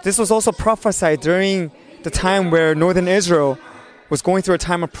this was also prophesied during the time where northern Israel was going through a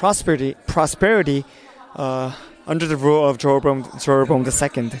time of prosperity under the rule of Jeroboam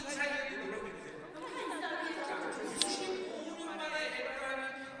II.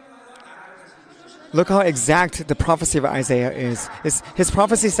 Look how exact the prophecy of Isaiah is. His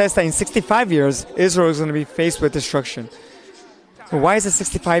prophecy says that in 65 years, Israel is going to be faced with destruction. But why is it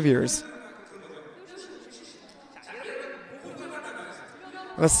 65 years?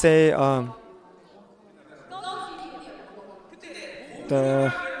 Let's say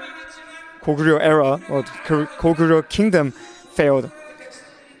the Goguryeo era or Goguryeo kingdom failed.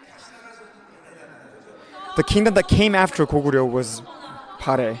 The kingdom that came after Goguryeo was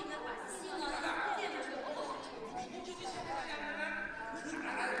Pare.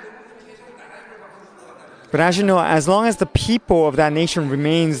 But as you know, as long as the people of that nation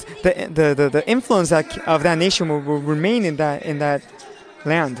remains, the influence of that nation will remain in that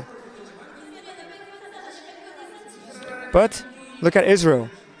land. But look at Israel.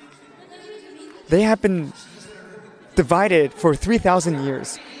 They have been divided for 3,000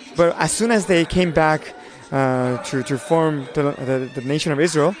 years. But as soon as they came back to form the nation of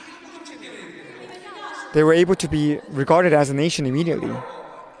Israel, they were able to be regarded as a nation immediately.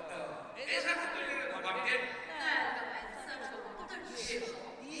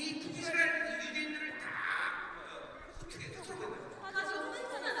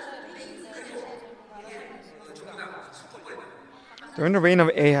 During the reign of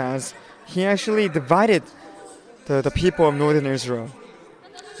Ahaz, he actually divided the people of northern Israel.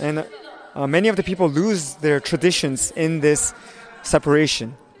 And many of the people lose their traditions in this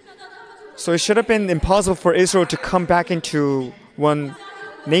separation. So it should have been impossible for Israel to come back into one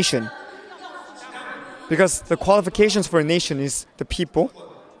nation. Because the qualifications for a nation is the people,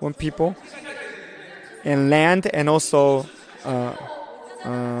 one people, and land, and also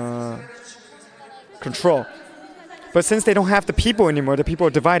control. But since they don't have the people anymore, the people are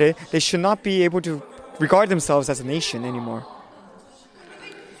divided, they should not be able to regard themselves as a nation anymore.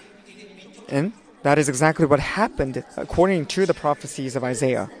 And that is exactly what happened according to the prophecies of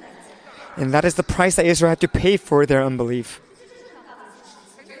Isaiah. And that is the price that Israel had to pay for their unbelief.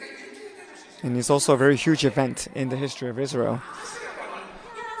 And it's also a very huge event in the history of Israel.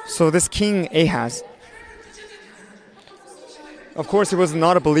 So this king Ahaz, of course he was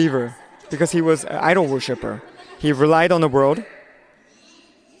not a believer because he was an idol worshiper. He relied on the world.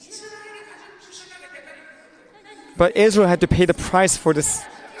 But Israel had to pay the price for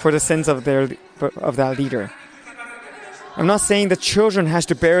the sins of that leader. I'm not saying the children has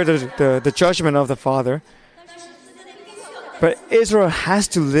to bear the judgment of the father. But Israel has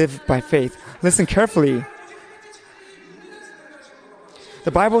to live by faith. Listen carefully.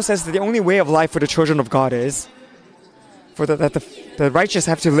 The Bible says that the only way of life for the children of God is that the righteous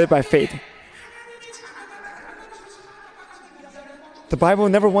have to live by faith. The Bible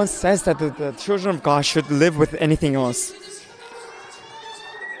never once says that the children of God should live with anything else.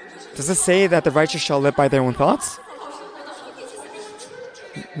 Does it say that the righteous shall live by their own thoughts?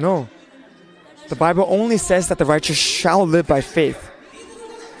 No. The Bible only says that the righteous shall live by faith.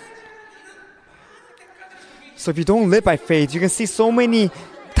 So if you don't live by faith, you can see so many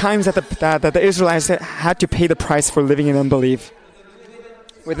times that the Israelites had to pay the price for living in unbelief.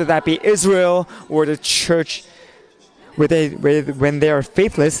 Whether that be Israel or the church, when they are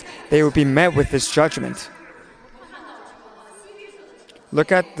faithless, they will be met with this judgment.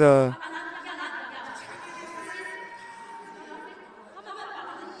 Look at the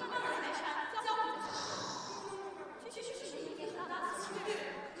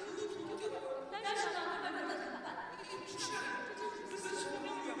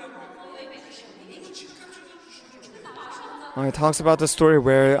it talks about the story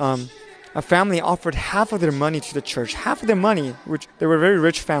where a family offered half of their money to the church. Half of their money, which they were a very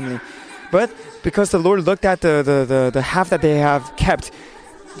rich family. But because the Lord looked at the half that they have kept,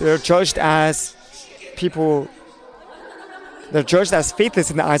 they're judged as people They're judged as faithless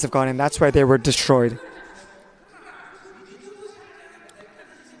in the eyes of God, and that's why they were destroyed.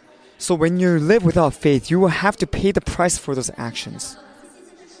 So when you live without faith, you will have to pay the price for those actions.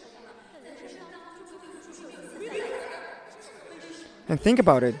 And think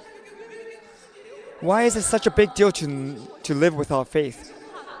about it. Why is it such a big deal to live without faith?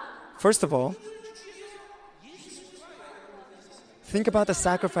 First of all, think about the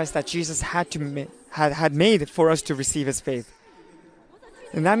sacrifice that Jesus had made for us to receive His faith.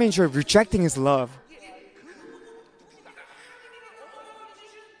 And that means you're rejecting His love.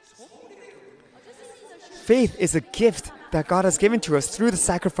 Faith is a gift that God has given to us through the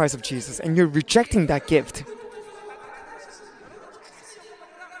sacrifice of Jesus, and you're rejecting that gift.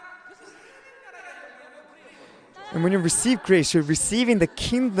 And when you receive grace, you're receiving the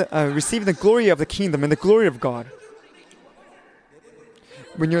glory of the kingdom and the glory of God.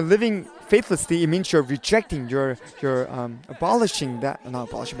 When you're living faithlessly, it means you're rejecting, you're abolishing that, not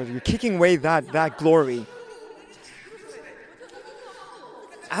abolishing, but you're kicking away that glory.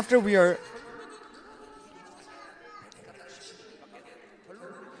 After we are,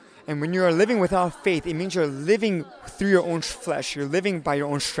 and when you are living without faith, it means you're living through your own flesh, you're living by your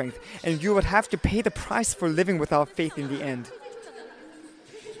own strength, and you would have to pay the price for living without faith in the end.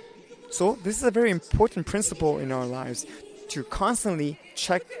 So this is a very important principle in our lives, to constantly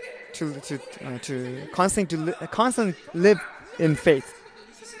check, to constantly live in faith.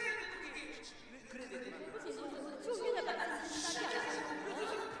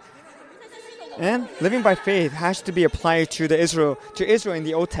 And living by faith has to be applied to Israel in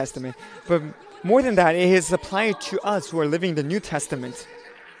the Old Testament. But more than that, it is applied to us who are living the New Testament.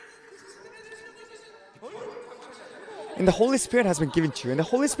 And the Holy Spirit has been given to you. And the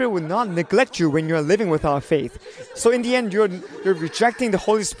Holy Spirit will not neglect you when you are living without faith. So in the end, you're rejecting the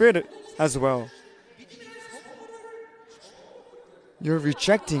Holy Spirit as well. You're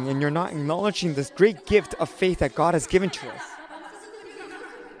rejecting and you're not acknowledging this great gift of faith that God has given to us.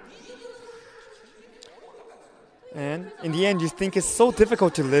 And in the end, you think it's so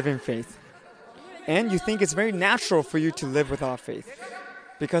difficult to live in faith. And you think it's very natural for you to live without faith.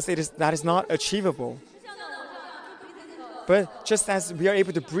 Because that is not achievable. But just as we are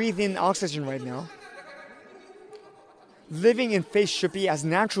able to breathe in oxygen right now, living in faith should be as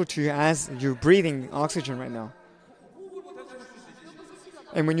natural to you as you breathing oxygen right now.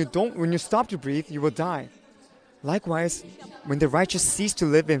 And when you stop to breathe, you will die. Likewise, when the righteous cease to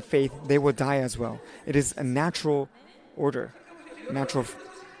live in faith, they will die as well. It is a natural order, natural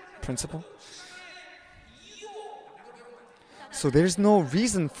principle. So there's no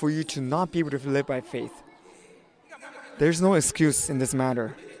reason for you to not be able to live by faith. There's no excuse in this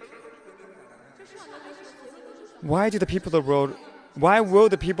matter. Why will the people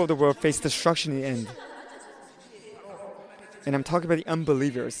of the world face destruction in the end? And I'm talking about the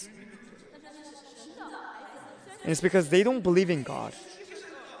unbelievers. And it's because they don't believe in God.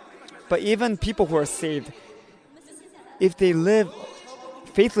 But even people who are saved, if they live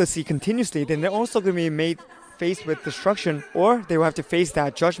faithlessly continuously, then they're also going to be faced with destruction, or they will have to face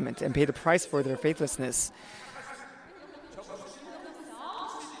that judgment and pay the price for their faithlessness.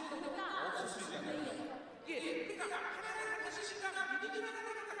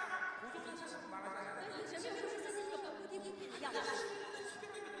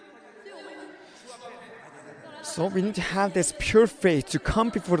 So we need to have this pure faith to come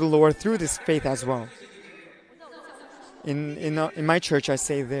before the Lord through this faith as well. In my church, I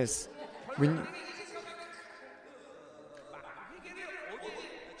say this. When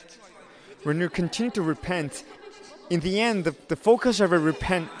you continue to repent, in the end, the focus of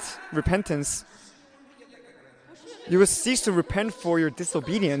repentance, you will cease to repent for your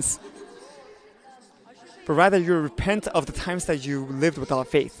disobedience, but rather you repent of the times that you lived without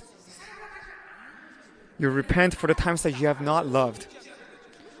faith. You repent for the times that you have not loved.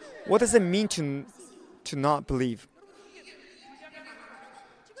 What does it mean to not believe?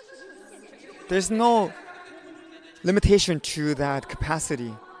 There's no limitation to that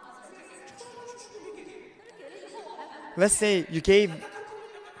capacity. Let's say you gave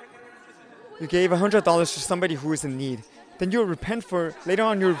 $100 to somebody who is in need. Then you repent for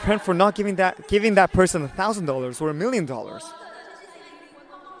not giving that person $1,000 or $1 million.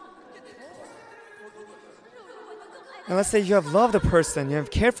 And let's say you have loved a person, you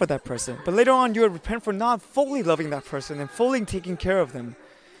have cared for that person, but later on you will repent for not fully loving that person and fully taking care of them.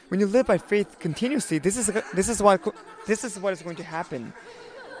 When you live by faith continuously, this is what is going to happen.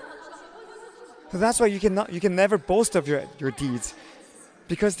 So that's why you can never boast of your deeds,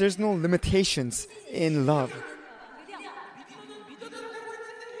 because there's no limitations in love.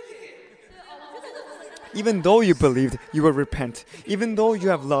 Even though you believed, you will repent. Even though you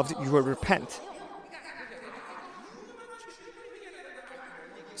have loved, you will repent.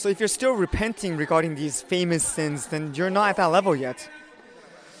 So if you're still repenting regarding these famous sins, then you're not at that level yet.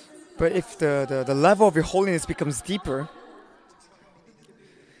 But if the level of your holiness becomes deeper,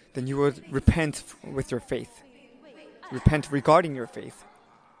 then you would repent with your faith. Repent regarding your faith.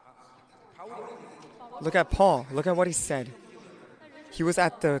 Look at Paul. Look at what he said. He was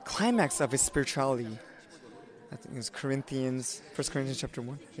at the climax of his spirituality. I think it was 1 Corinthians chapter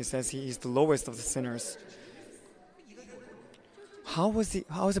 1. He says he's the lowest of the sinners. How is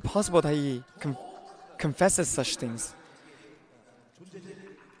it possible that he confesses such things?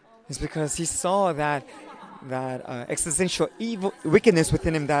 It's because he saw that existential evil wickedness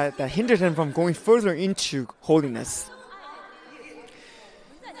within him that hindered him from going further into holiness.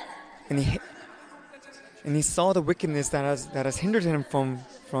 And he saw the wickedness that has hindered him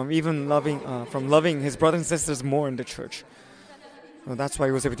from even loving his brothers and sisters more in the church. Well, that's why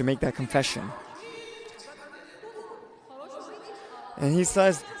he was able to make that confession. And he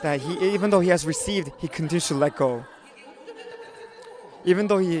says that even though he has received, he continues to let go. Even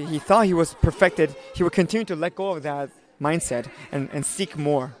though he thought he was perfected, he would continue to let go of that mindset and seek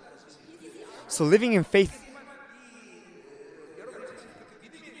more. So living in faith,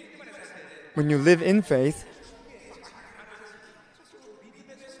 when you live in faith,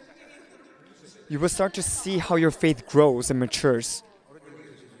 you will start to see how your faith grows and matures.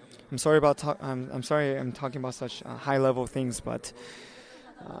 I'm sorry I'm talking about such high-level things, but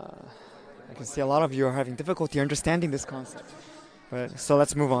I can see a lot of you are having difficulty understanding this concept. So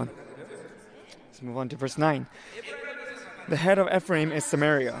let's move on. Let's move on to verse 9. The head of Ephraim is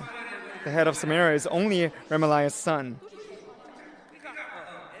Samaria. The head of Samaria is only Remaliah's son.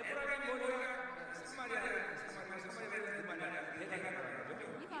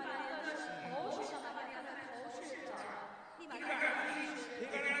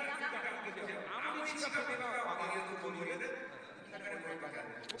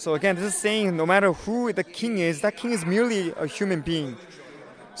 So again, this is saying no matter who the king is, that king is merely a human being.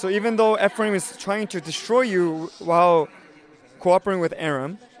 So even though Ephraim is trying to destroy you while cooperating with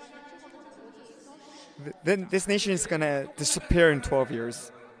Aram, then this nation is going to disappear in 12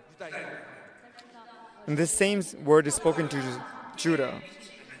 years. And this same word is spoken to Judah.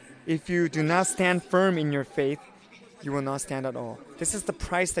 If you do not stand firm in your faith, you will not stand at all. This is the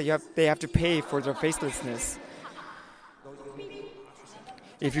price that they have to pay for their faithlessness.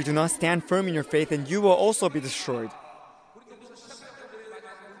 If you do not stand firm in your faith, then you will also be destroyed.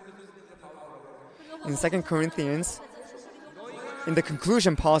 In 2 Corinthians, in the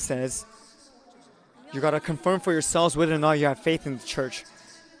conclusion, Paul says, you got to confirm for yourselves whether or not you have faith in the church.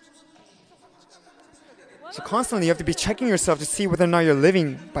 So constantly you have to be checking yourself to see whether or not you're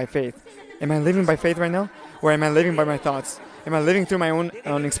living by faith. Am I living by faith right now? Or am I living by my thoughts? Am I living through my own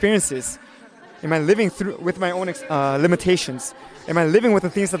experiences? Am I living with my own limitations? Am I living with the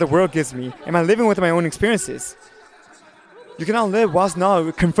things that the world gives me? Am I living with my own experiences? You cannot live whilst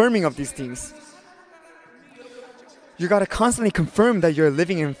not confirming of these things. You got to constantly confirm that you're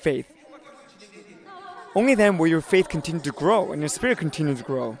living in faith. Only then will your faith continue to grow and your spirit continue to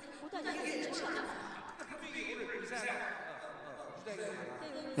grow.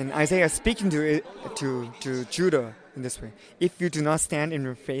 And Isaiah is speaking to Judah in this way. If you do not stand in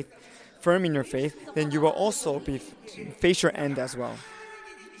your faith, firm in your faith, then you will also face your end as well.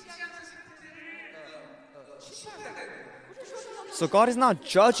 So God is not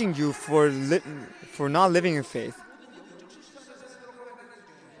judging you for not living in faith.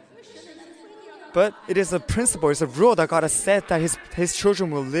 But it is a principle, it's a rule that God has set that His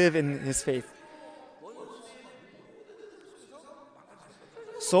children will live in His faith.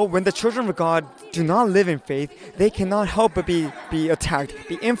 So when the children of God do not live in faith, they cannot help but be attacked,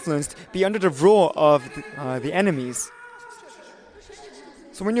 be influenced, be under the rule of the enemies.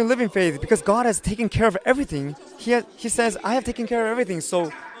 So when you live in faith, because God has taken care of everything, He says, I have taken care of everything.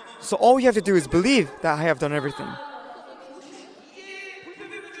 So all you have to do is believe that I have done everything.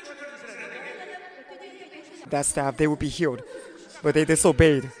 That staff, they would be healed. But they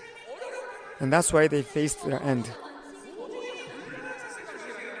disobeyed. And that's why they faced their end.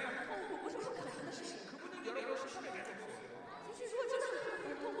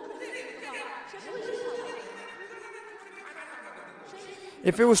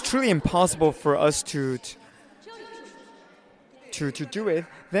 If it was truly impossible for us to do it,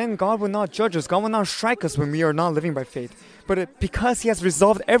 then God will not judge us. God will not strike us when we are not living by faith. But because He has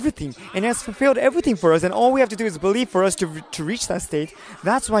resolved everything and has fulfilled everything for us, and all we have to do is believe for us to reach that state,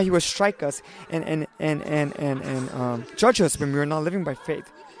 that's why He will strike us and judge us when we are not living by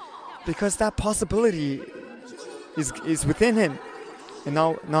faith. because that possibility is within him, and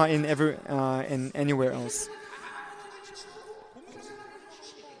not in anywhere else.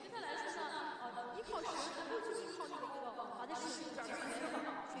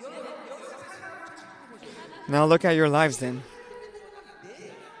 Now look at your lives then.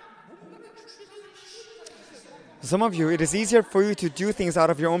 Some of you, it is easier for you to do things out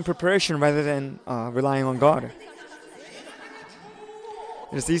of your own preparation rather than relying on God.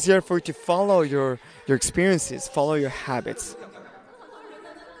 It is easier for you to follow your experiences, follow your habits.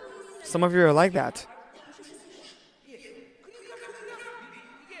 Some of you are like that.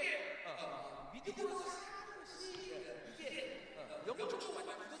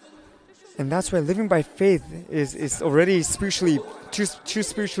 And that's why living by faith is already spiritually too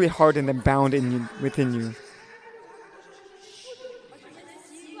spiritually hardened and bound within you.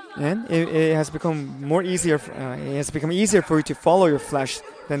 And it has become easier for you to follow your flesh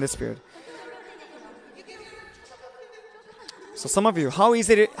than the Spirit. So some of you, how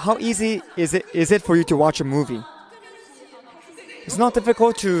easy is it for you to watch a movie? It's not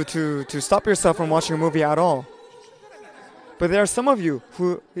difficult to stop yourself from watching a movie at all. But there are some of you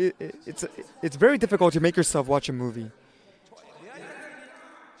who it's very difficult to make yourself watch a movie.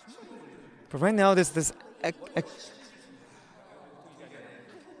 But right now, this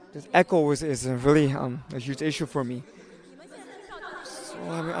echo is really a huge issue for me. So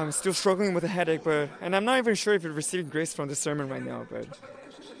I'm still struggling with a headache, and I'm not even sure if you're receiving grace from this sermon right now. But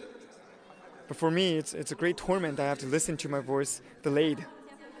for me, it's a great torment that I have to listen to my voice delayed.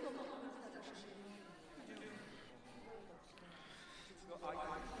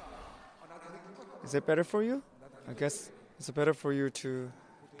 Is it better for you? I guess it's better for you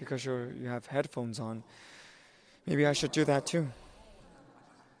because you have headphones on. Maybe I should do that too.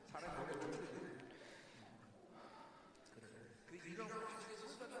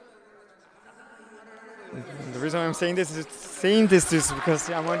 The reason I'm saying this is because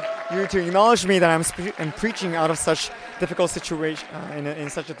I want you to acknowledge me that I'm preaching out of such difficult situation in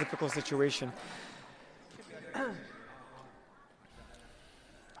such a difficult situation.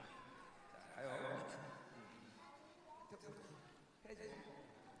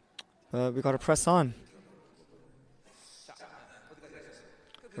 We gotta press on.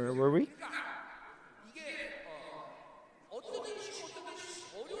 Where were we?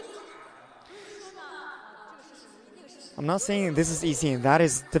 I'm not saying this is easy and that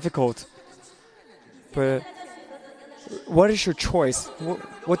is difficult, but what is your choice?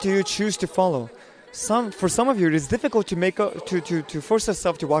 What do you choose to follow? For some of you, it is difficult to force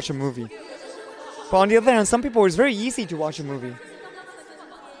yourself to watch a movie. But on the other hand, some people, it's very easy to watch a movie.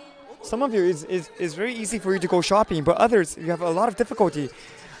 Some of you, it's very easy for you to go shopping, but others, you have a lot of difficulty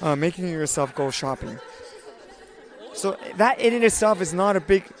making yourself go shopping. So that in itself is not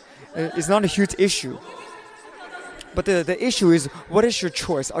a huge issue. But the issue is, what is your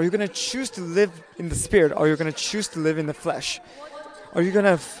choice? Are you going to choose to live in the Spirit, or are you going to choose to live in the flesh? Are you going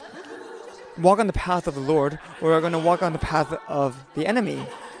to walk on the path of the Lord, or are you going to walk on the path of the enemy?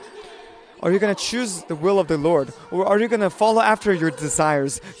 Are you going to choose the will of the Lord, or are you going to follow after your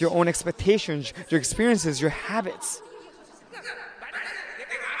desires, your own expectations, your experiences, your habits?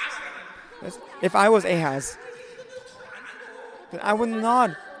 If I was Ahaz, then I would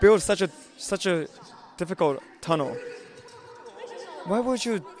not build such a difficult tunnel. Why would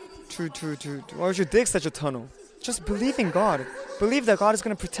you dig such a tunnel? Just believe in God. Believe that God is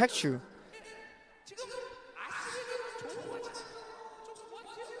going to protect you.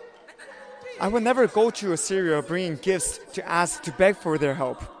 I would never go to Assyria bringing gifts to beg for their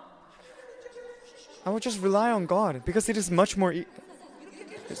help. I would just rely on God because it is much more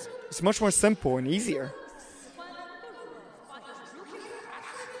it's much more simple and easier.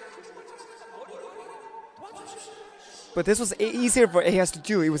 But this was easier for Ahaz to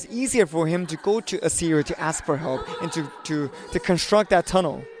do. It was easier for him to go to Assyria to ask for help and to construct that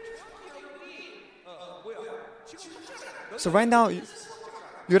tunnel. So right now, you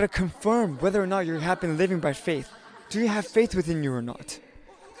gotta confirm whether or not you have been living by faith. Do you have faith within you or not?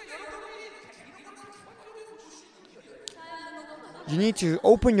 You need to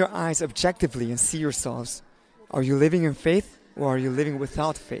open your eyes objectively and see yourselves. Are you living in faith, or are you living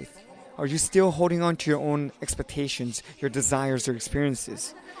without faith? Are you still holding on to your own expectations, your desires, your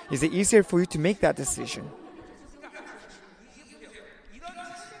experiences? Is it easier for you to make that decision?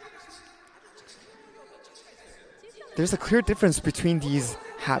 There's a clear difference between these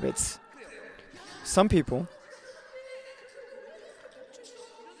habits. Some people,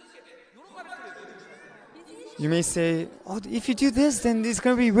 you may say, "Oh, if you do this, then it's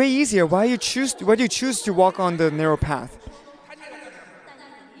going to be way easier. Why do you choose to walk on the narrow path?"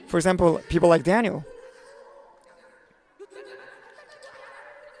 For example, people like Daniel.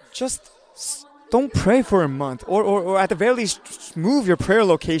 Just don't pray for a month, or at the very least, move your prayer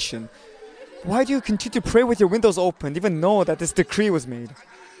location. Why do you continue to pray with your windows open, even know that this decree was made?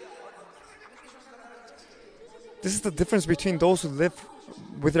 This is the difference between those who live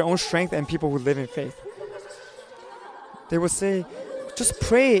with their own strength and people who live in faith. They will say, just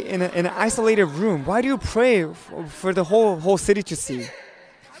pray in an isolated room. Why do you pray for the whole city to see?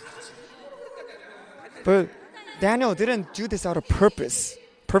 But Daniel didn't do this out of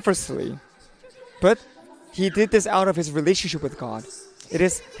purposely. But he did this out of his relationship with God. It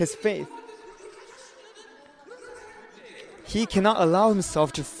is his faith. He cannot allow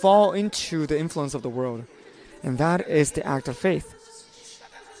himself to fall into the influence of the world. And that is the act of faith.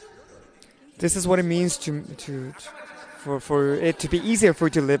 This is what it means for it to be easier for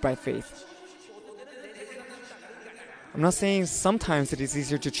you to live by faith. I'm not saying sometimes it is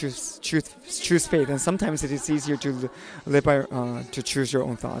easier to choose faith, and sometimes it is easier to live by to choose your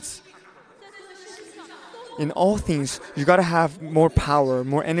own thoughts. In all things, you gotta have more power,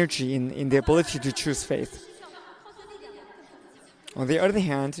 more energy in the ability to choose faith. On the other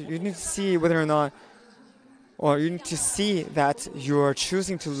hand, you need to see whether or not, or you need to see that you are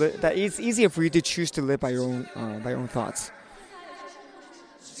choosing to live. That it's easier for you to choose to live by your own thoughts.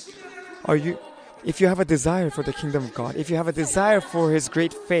 If you have a desire for the kingdom of God, if you have a desire for His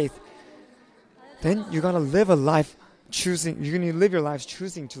great faith, then you gotta live a life choosing. You're gonna live your lives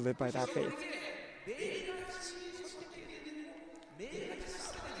choosing to live by that faith.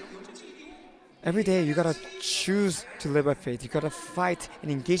 Every day you gotta choose to live by faith. You gotta fight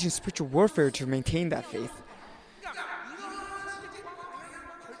and engage in spiritual warfare to maintain that faith.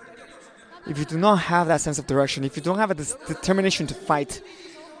 If you do not have that sense of direction, if you don't have a determination to fight,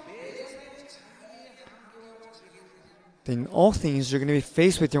 then in all things you're going to be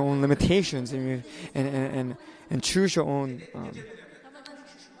faced with your own limitations and choose your own,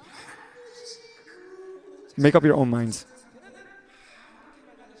 make up your own minds.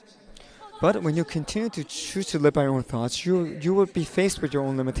 But when you continue to choose to live by your own thoughts, you will be faced with your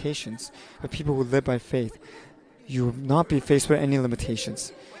own limitations. But people who live by faith, you will not be faced with any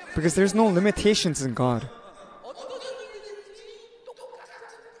limitations. Because there's no limitations in God.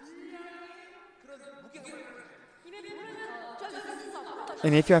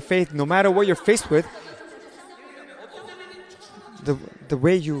 And if you have faith, no matter what you're faced with, the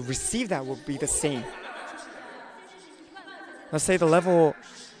way you receive that will be the same. Let's say the level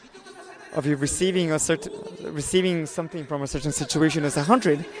of you receiving something from a certain situation is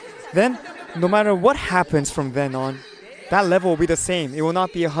 100, then no matter what happens from then on, that level will be the same. It will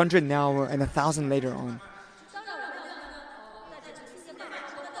not be 100 now and 1,000 later on.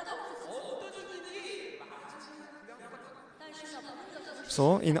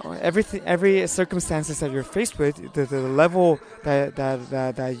 So in every circumstances that you're faced with, the level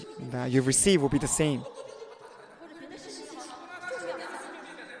that you receive will be the same.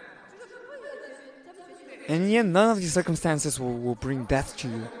 And yet none of these circumstances will bring death to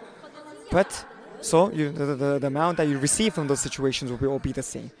you. But so the amount that you receive from those situations will all be the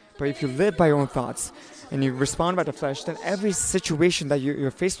same. But if you live by your own thoughts and you respond by the flesh, then every situation that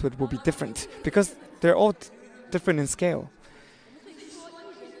you're faced with will be different because they're all different in scale.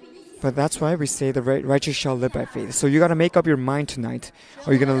 But that's why we say the righteous shall live by faith. So you got to make up your mind tonight.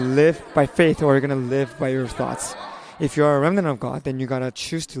 Are you going to live by faith or are you going to live by your thoughts? If you are a remnant of God, then you got to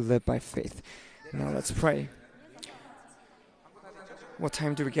choose to live by faith. Now let's pray. What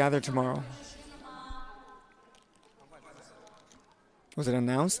time do we gather tomorrow? Was it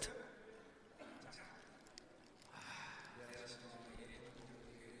announced?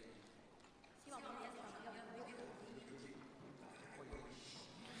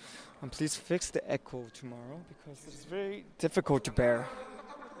 And please fix the echo tomorrow because it's very difficult to bear.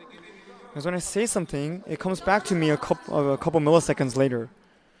 Because when I say something, it comes back to me a couple milliseconds later.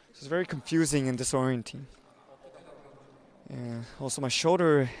 So it's very confusing and disorienting. And also my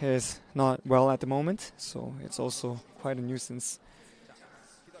shoulder is not well at the moment, so it's also quite a nuisance.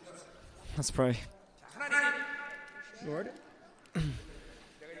 Let's pray. Lord.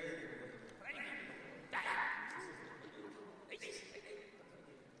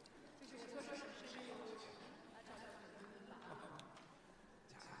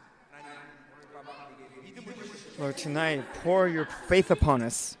 Lord, tonight, pour your faith upon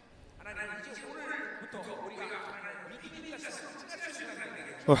us.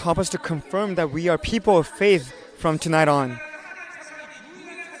 Lord, help us to confirm that we are people of faith from tonight on.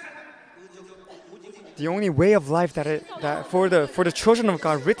 The only way of life that for the children of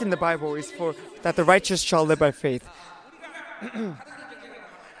God written in the Bible is for that the righteous shall live by faith.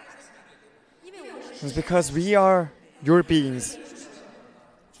 It's because we are your beings.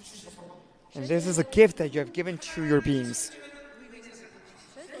 And this is a gift that you have given to your beings.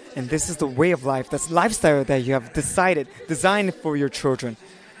 And this is the way of life, that's lifestyle that you have designed for your children.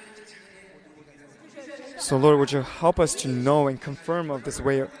 So Lord, would you help us to know and confirm of this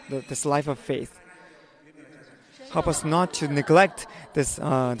way, this life of faith. Help us not to neglect this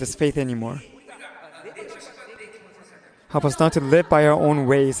faith anymore. Help us not to live by our own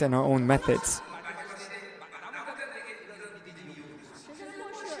ways and our own methods.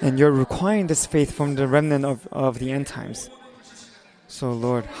 And you're requiring this faith from the remnant of the end times. So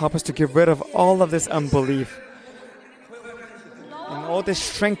Lord, help us to get rid of all of this unbelief and all this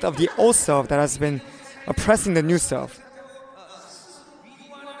strength of the old self that has been oppressing the new self.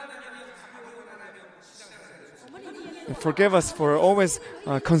 And forgive us for always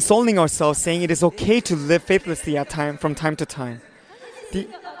consoling ourselves, saying it is okay to live faithlessly from time to time.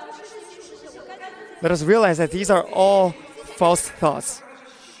 Let us realize that these are all false thoughts.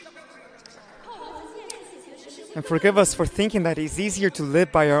 And forgive us for thinking that it's easier to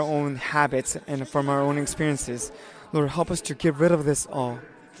live by our own habits and from our own experiences. Lord, help us to get rid of this all.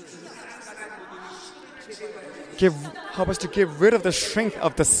 Help us to get rid of the strength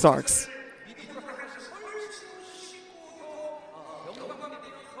of the sarks.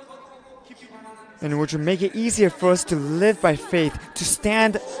 And would you make it easier for us to live by faith, to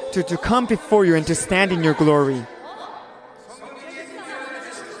stand, to come before you and to stand in your glory.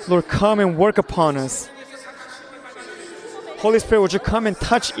 Lord, come and work upon us. Holy Spirit, would you come and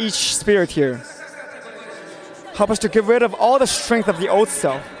touch each spirit here? Help us to get rid of all the strength of the old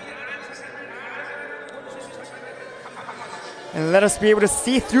self. And let us be able to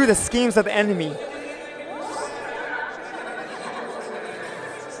see through the schemes of the enemy.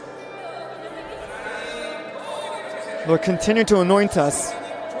 Lord, continue to anoint us.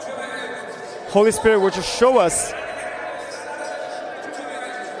 Holy Spirit, would you show us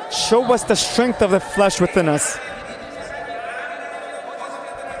the strength of the flesh within us.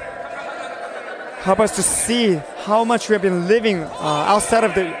 Help us to see how much we have been living outside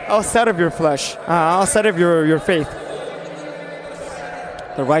of your flesh, outside of your faith.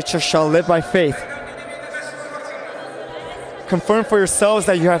 The righteous shall live by faith. Confirm for yourselves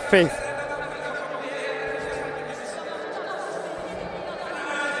that you have faith.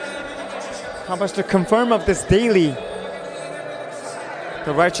 Help us to confirm of this daily.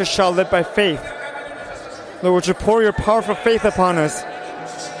 The righteous shall live by faith. Lord, would you pour your powerful faith upon us?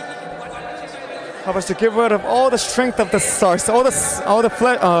 Help us to get rid of all the strength of the sarks,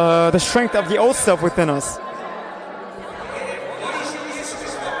 the strength of the old self within us.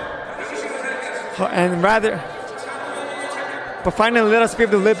 But finally, let us be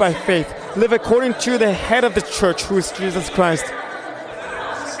able to live by faith. Live according to the head of the church, who is Jesus Christ.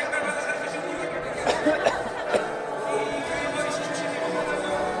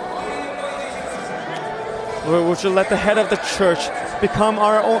 Lord, would you let the head of the church become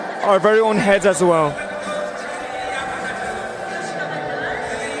our very own heads as well.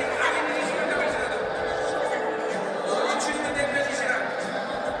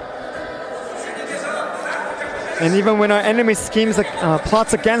 And even when our enemy schemes,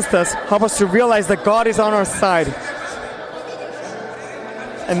 plots against us, help us to realize that God is on our side.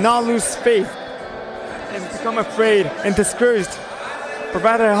 And not lose faith and become afraid and discouraged. But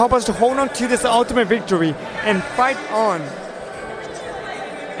rather help us to hold on to this ultimate victory and fight on.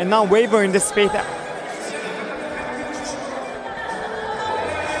 And not waver in this faith.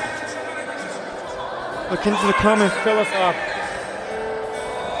 Lord, continue to come and fill us up.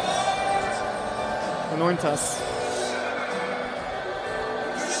 Anoint us.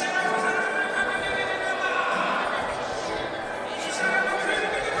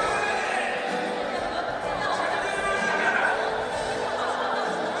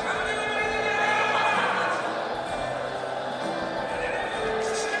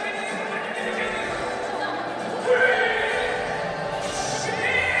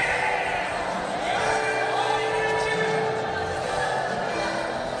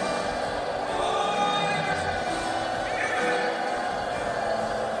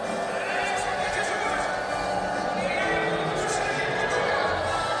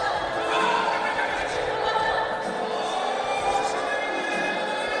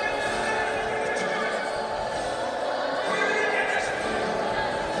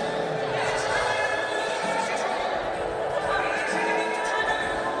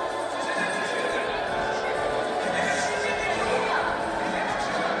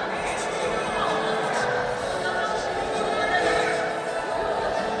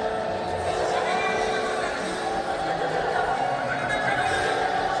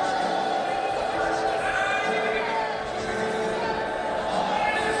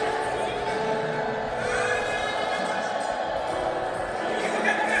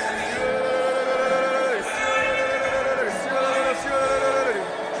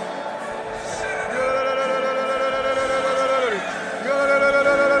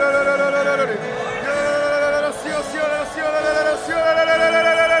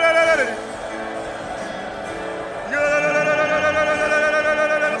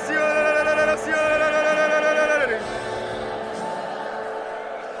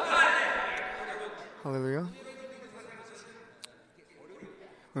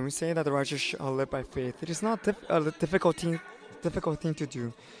 say that the righteous shall live by faith. It is not a difficult thing to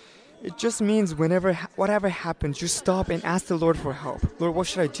do. It just means whatever happens, you stop and ask the Lord for help. Lord, what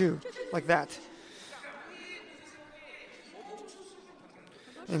should I do? Like that.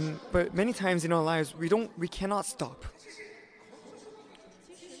 But many times in our lives, we cannot stop.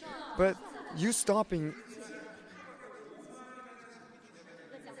 But you stopping.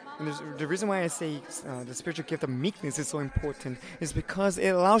 And the reason why I say the spiritual gift of meekness is so important is because it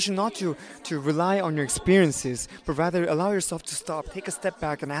allows you not to rely on your experiences, but rather allow yourself to stop, take a step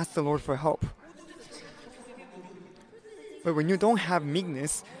back, and ask the Lord for help. But when you don't have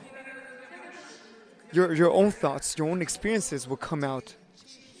meekness, your own thoughts, your own experiences will come out.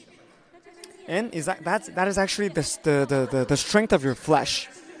 And that is actually the strength of your flesh.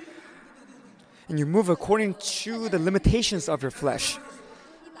 And you move according to the limitations of your flesh.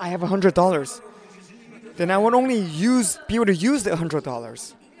 I have $100. Then I would only be able to use the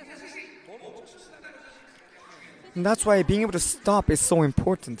 $100. And that's why being able to stop is so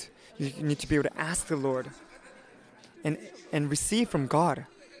important. You need to be able to ask the Lord and receive from God.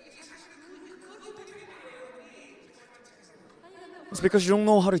 It's because you don't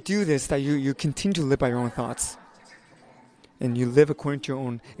know how to do this that you continue to live by your own thoughts. And you live according to your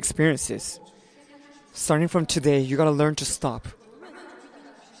own experiences. Starting from today, you got to learn to stop.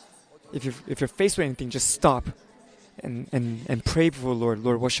 If you're faced with anything, just stop and pray before the Lord.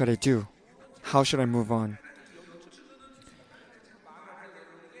 Lord, what should I do? How should I move on?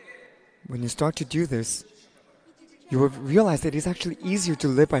 When you start to do this, you will realize that it's actually easier to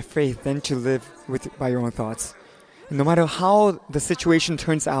live by faith than to live by your own thoughts. And no matter how the situation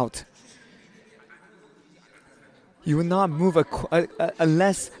turns out, you will not move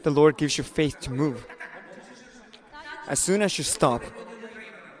unless the Lord gives you faith to move. As soon as you stop,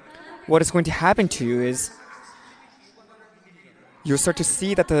 what is going to happen to you is you'll start to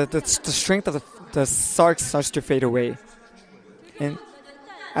see that the strength of the sark starts to fade away. And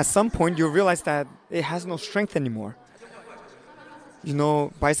at some point, you'll realize that it has no strength anymore. You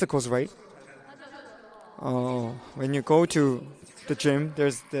know bicycles, right? When you go to the gym,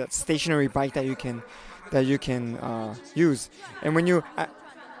 there's the stationary bike that you can use. And when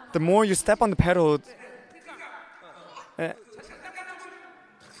the more you step on the pedal,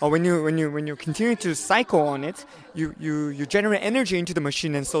 when you continue to cycle on it, you generate energy into the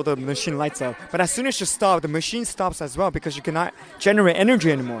machine, and so the machine lights up. But as soon as you stop, the machine stops as well because you cannot generate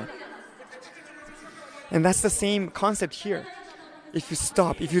energy anymore. And that's the same concept here. If you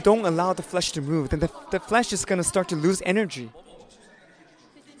stop, if you don't allow the flesh to move, then the flesh is going to start to lose energy.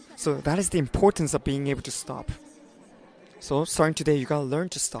 So that is the importance of being able to stop. So starting today, you got to learn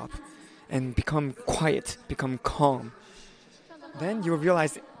to stop and become quiet, become calm. Then you will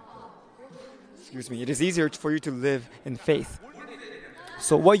realize, it is easier for you to live in faith.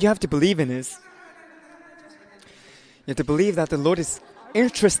 So what you have to believe in is, you have to believe that the Lord is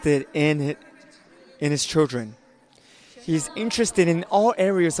interested in His children. He is interested in all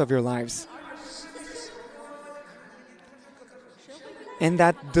areas of your lives. And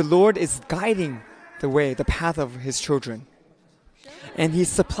that the Lord is guiding the path of His children. And He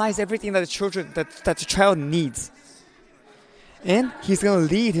supplies everything that the child needs. And He's going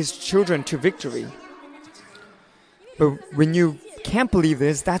to lead His children to victory. But when you can't believe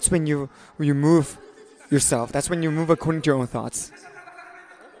this, that's when you move yourself. That's when you move according to your own thoughts.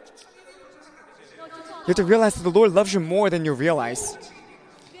 You have to realize that the Lord loves you more than you realize.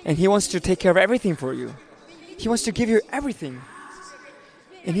 And He wants to take care of everything for you. He wants to give you everything.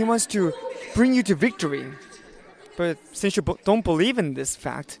 And He wants to bring you to victory. But since you don't believe in this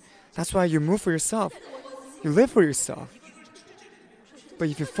fact, that's why you move for yourself. You live for yourself. But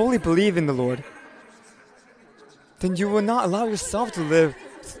if you fully believe in the Lord, then you will not allow yourself to live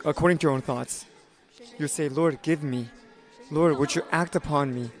according to your own thoughts. You say, Lord, give me. Lord, would you act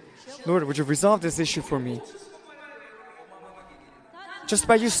upon me? Lord, would you resolve this issue for me? Just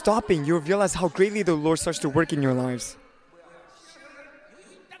by you stopping, you'll realize how greatly the Lord starts to work in your lives.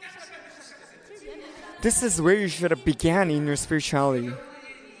 This is where you should have began in your spirituality.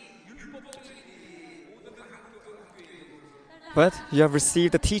 But you have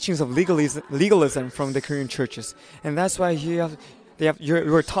received the teachings of legalism from the Korean churches. And that's why you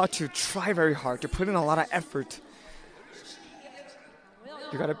are taught to try very hard, to put in a lot of effort.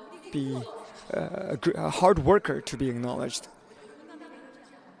 You got to be a hard worker to be acknowledged.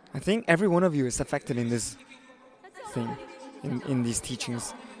 I think every one of you is affected in this thing, in these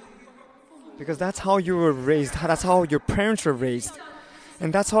teachings. Because that's how you were raised, that's how your parents were raised.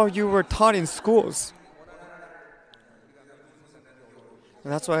 And that's how you were taught in schools.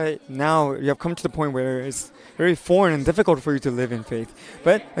 And that's why now you have come to the point where it's very foreign and difficult for you to live in faith.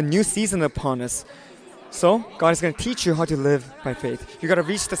 But a new season upon us. So God is going to teach you how to live by faith. You got to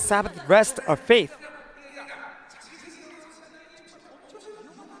reach the Sabbath rest of faith.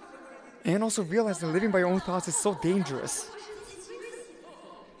 And also realize that living by your own thoughts is so dangerous.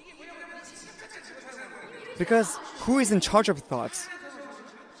 Because who is in charge of thoughts?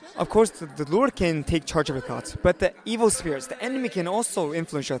 Of course, the Lord can take charge of your thoughts, but the evil spirits, the enemy, can also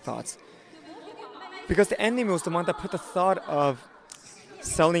influence your thoughts. Because the enemy was the one that put the thought of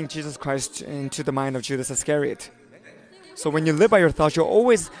selling Jesus Christ into the mind of Judas Iscariot. So when you live by your thoughts, you're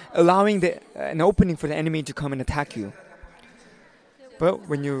always allowing an opening for the enemy to come and attack you. But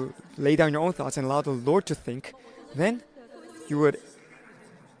when you lay down your own thoughts and allow the Lord to think, then you would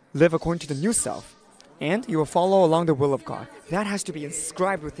live according to the new self. And you will follow along the will of God. That has to be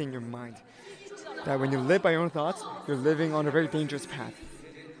inscribed within your mind. That when you live by your own thoughts, you're living on a very dangerous path.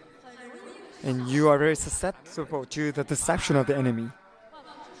 And you are very susceptible to the deception of the enemy.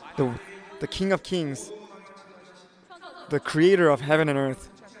 The King of Kings, the creator of heaven and earth,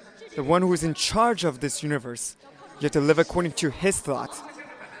 the one who is in charge of this universe. You have to live according to his thought.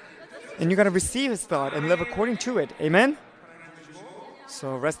 And you got to receive his thought and live according to it. Amen?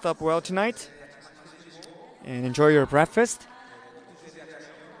 So rest up well tonight. And enjoy your breakfast.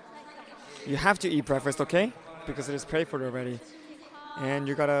 You have to eat breakfast, okay? Because it is prayed for already. And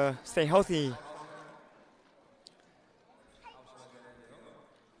you gotta stay healthy.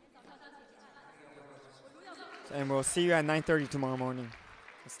 And we'll see you at 9:30 tomorrow morning.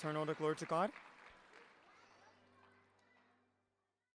 Let's turn all the glory to God.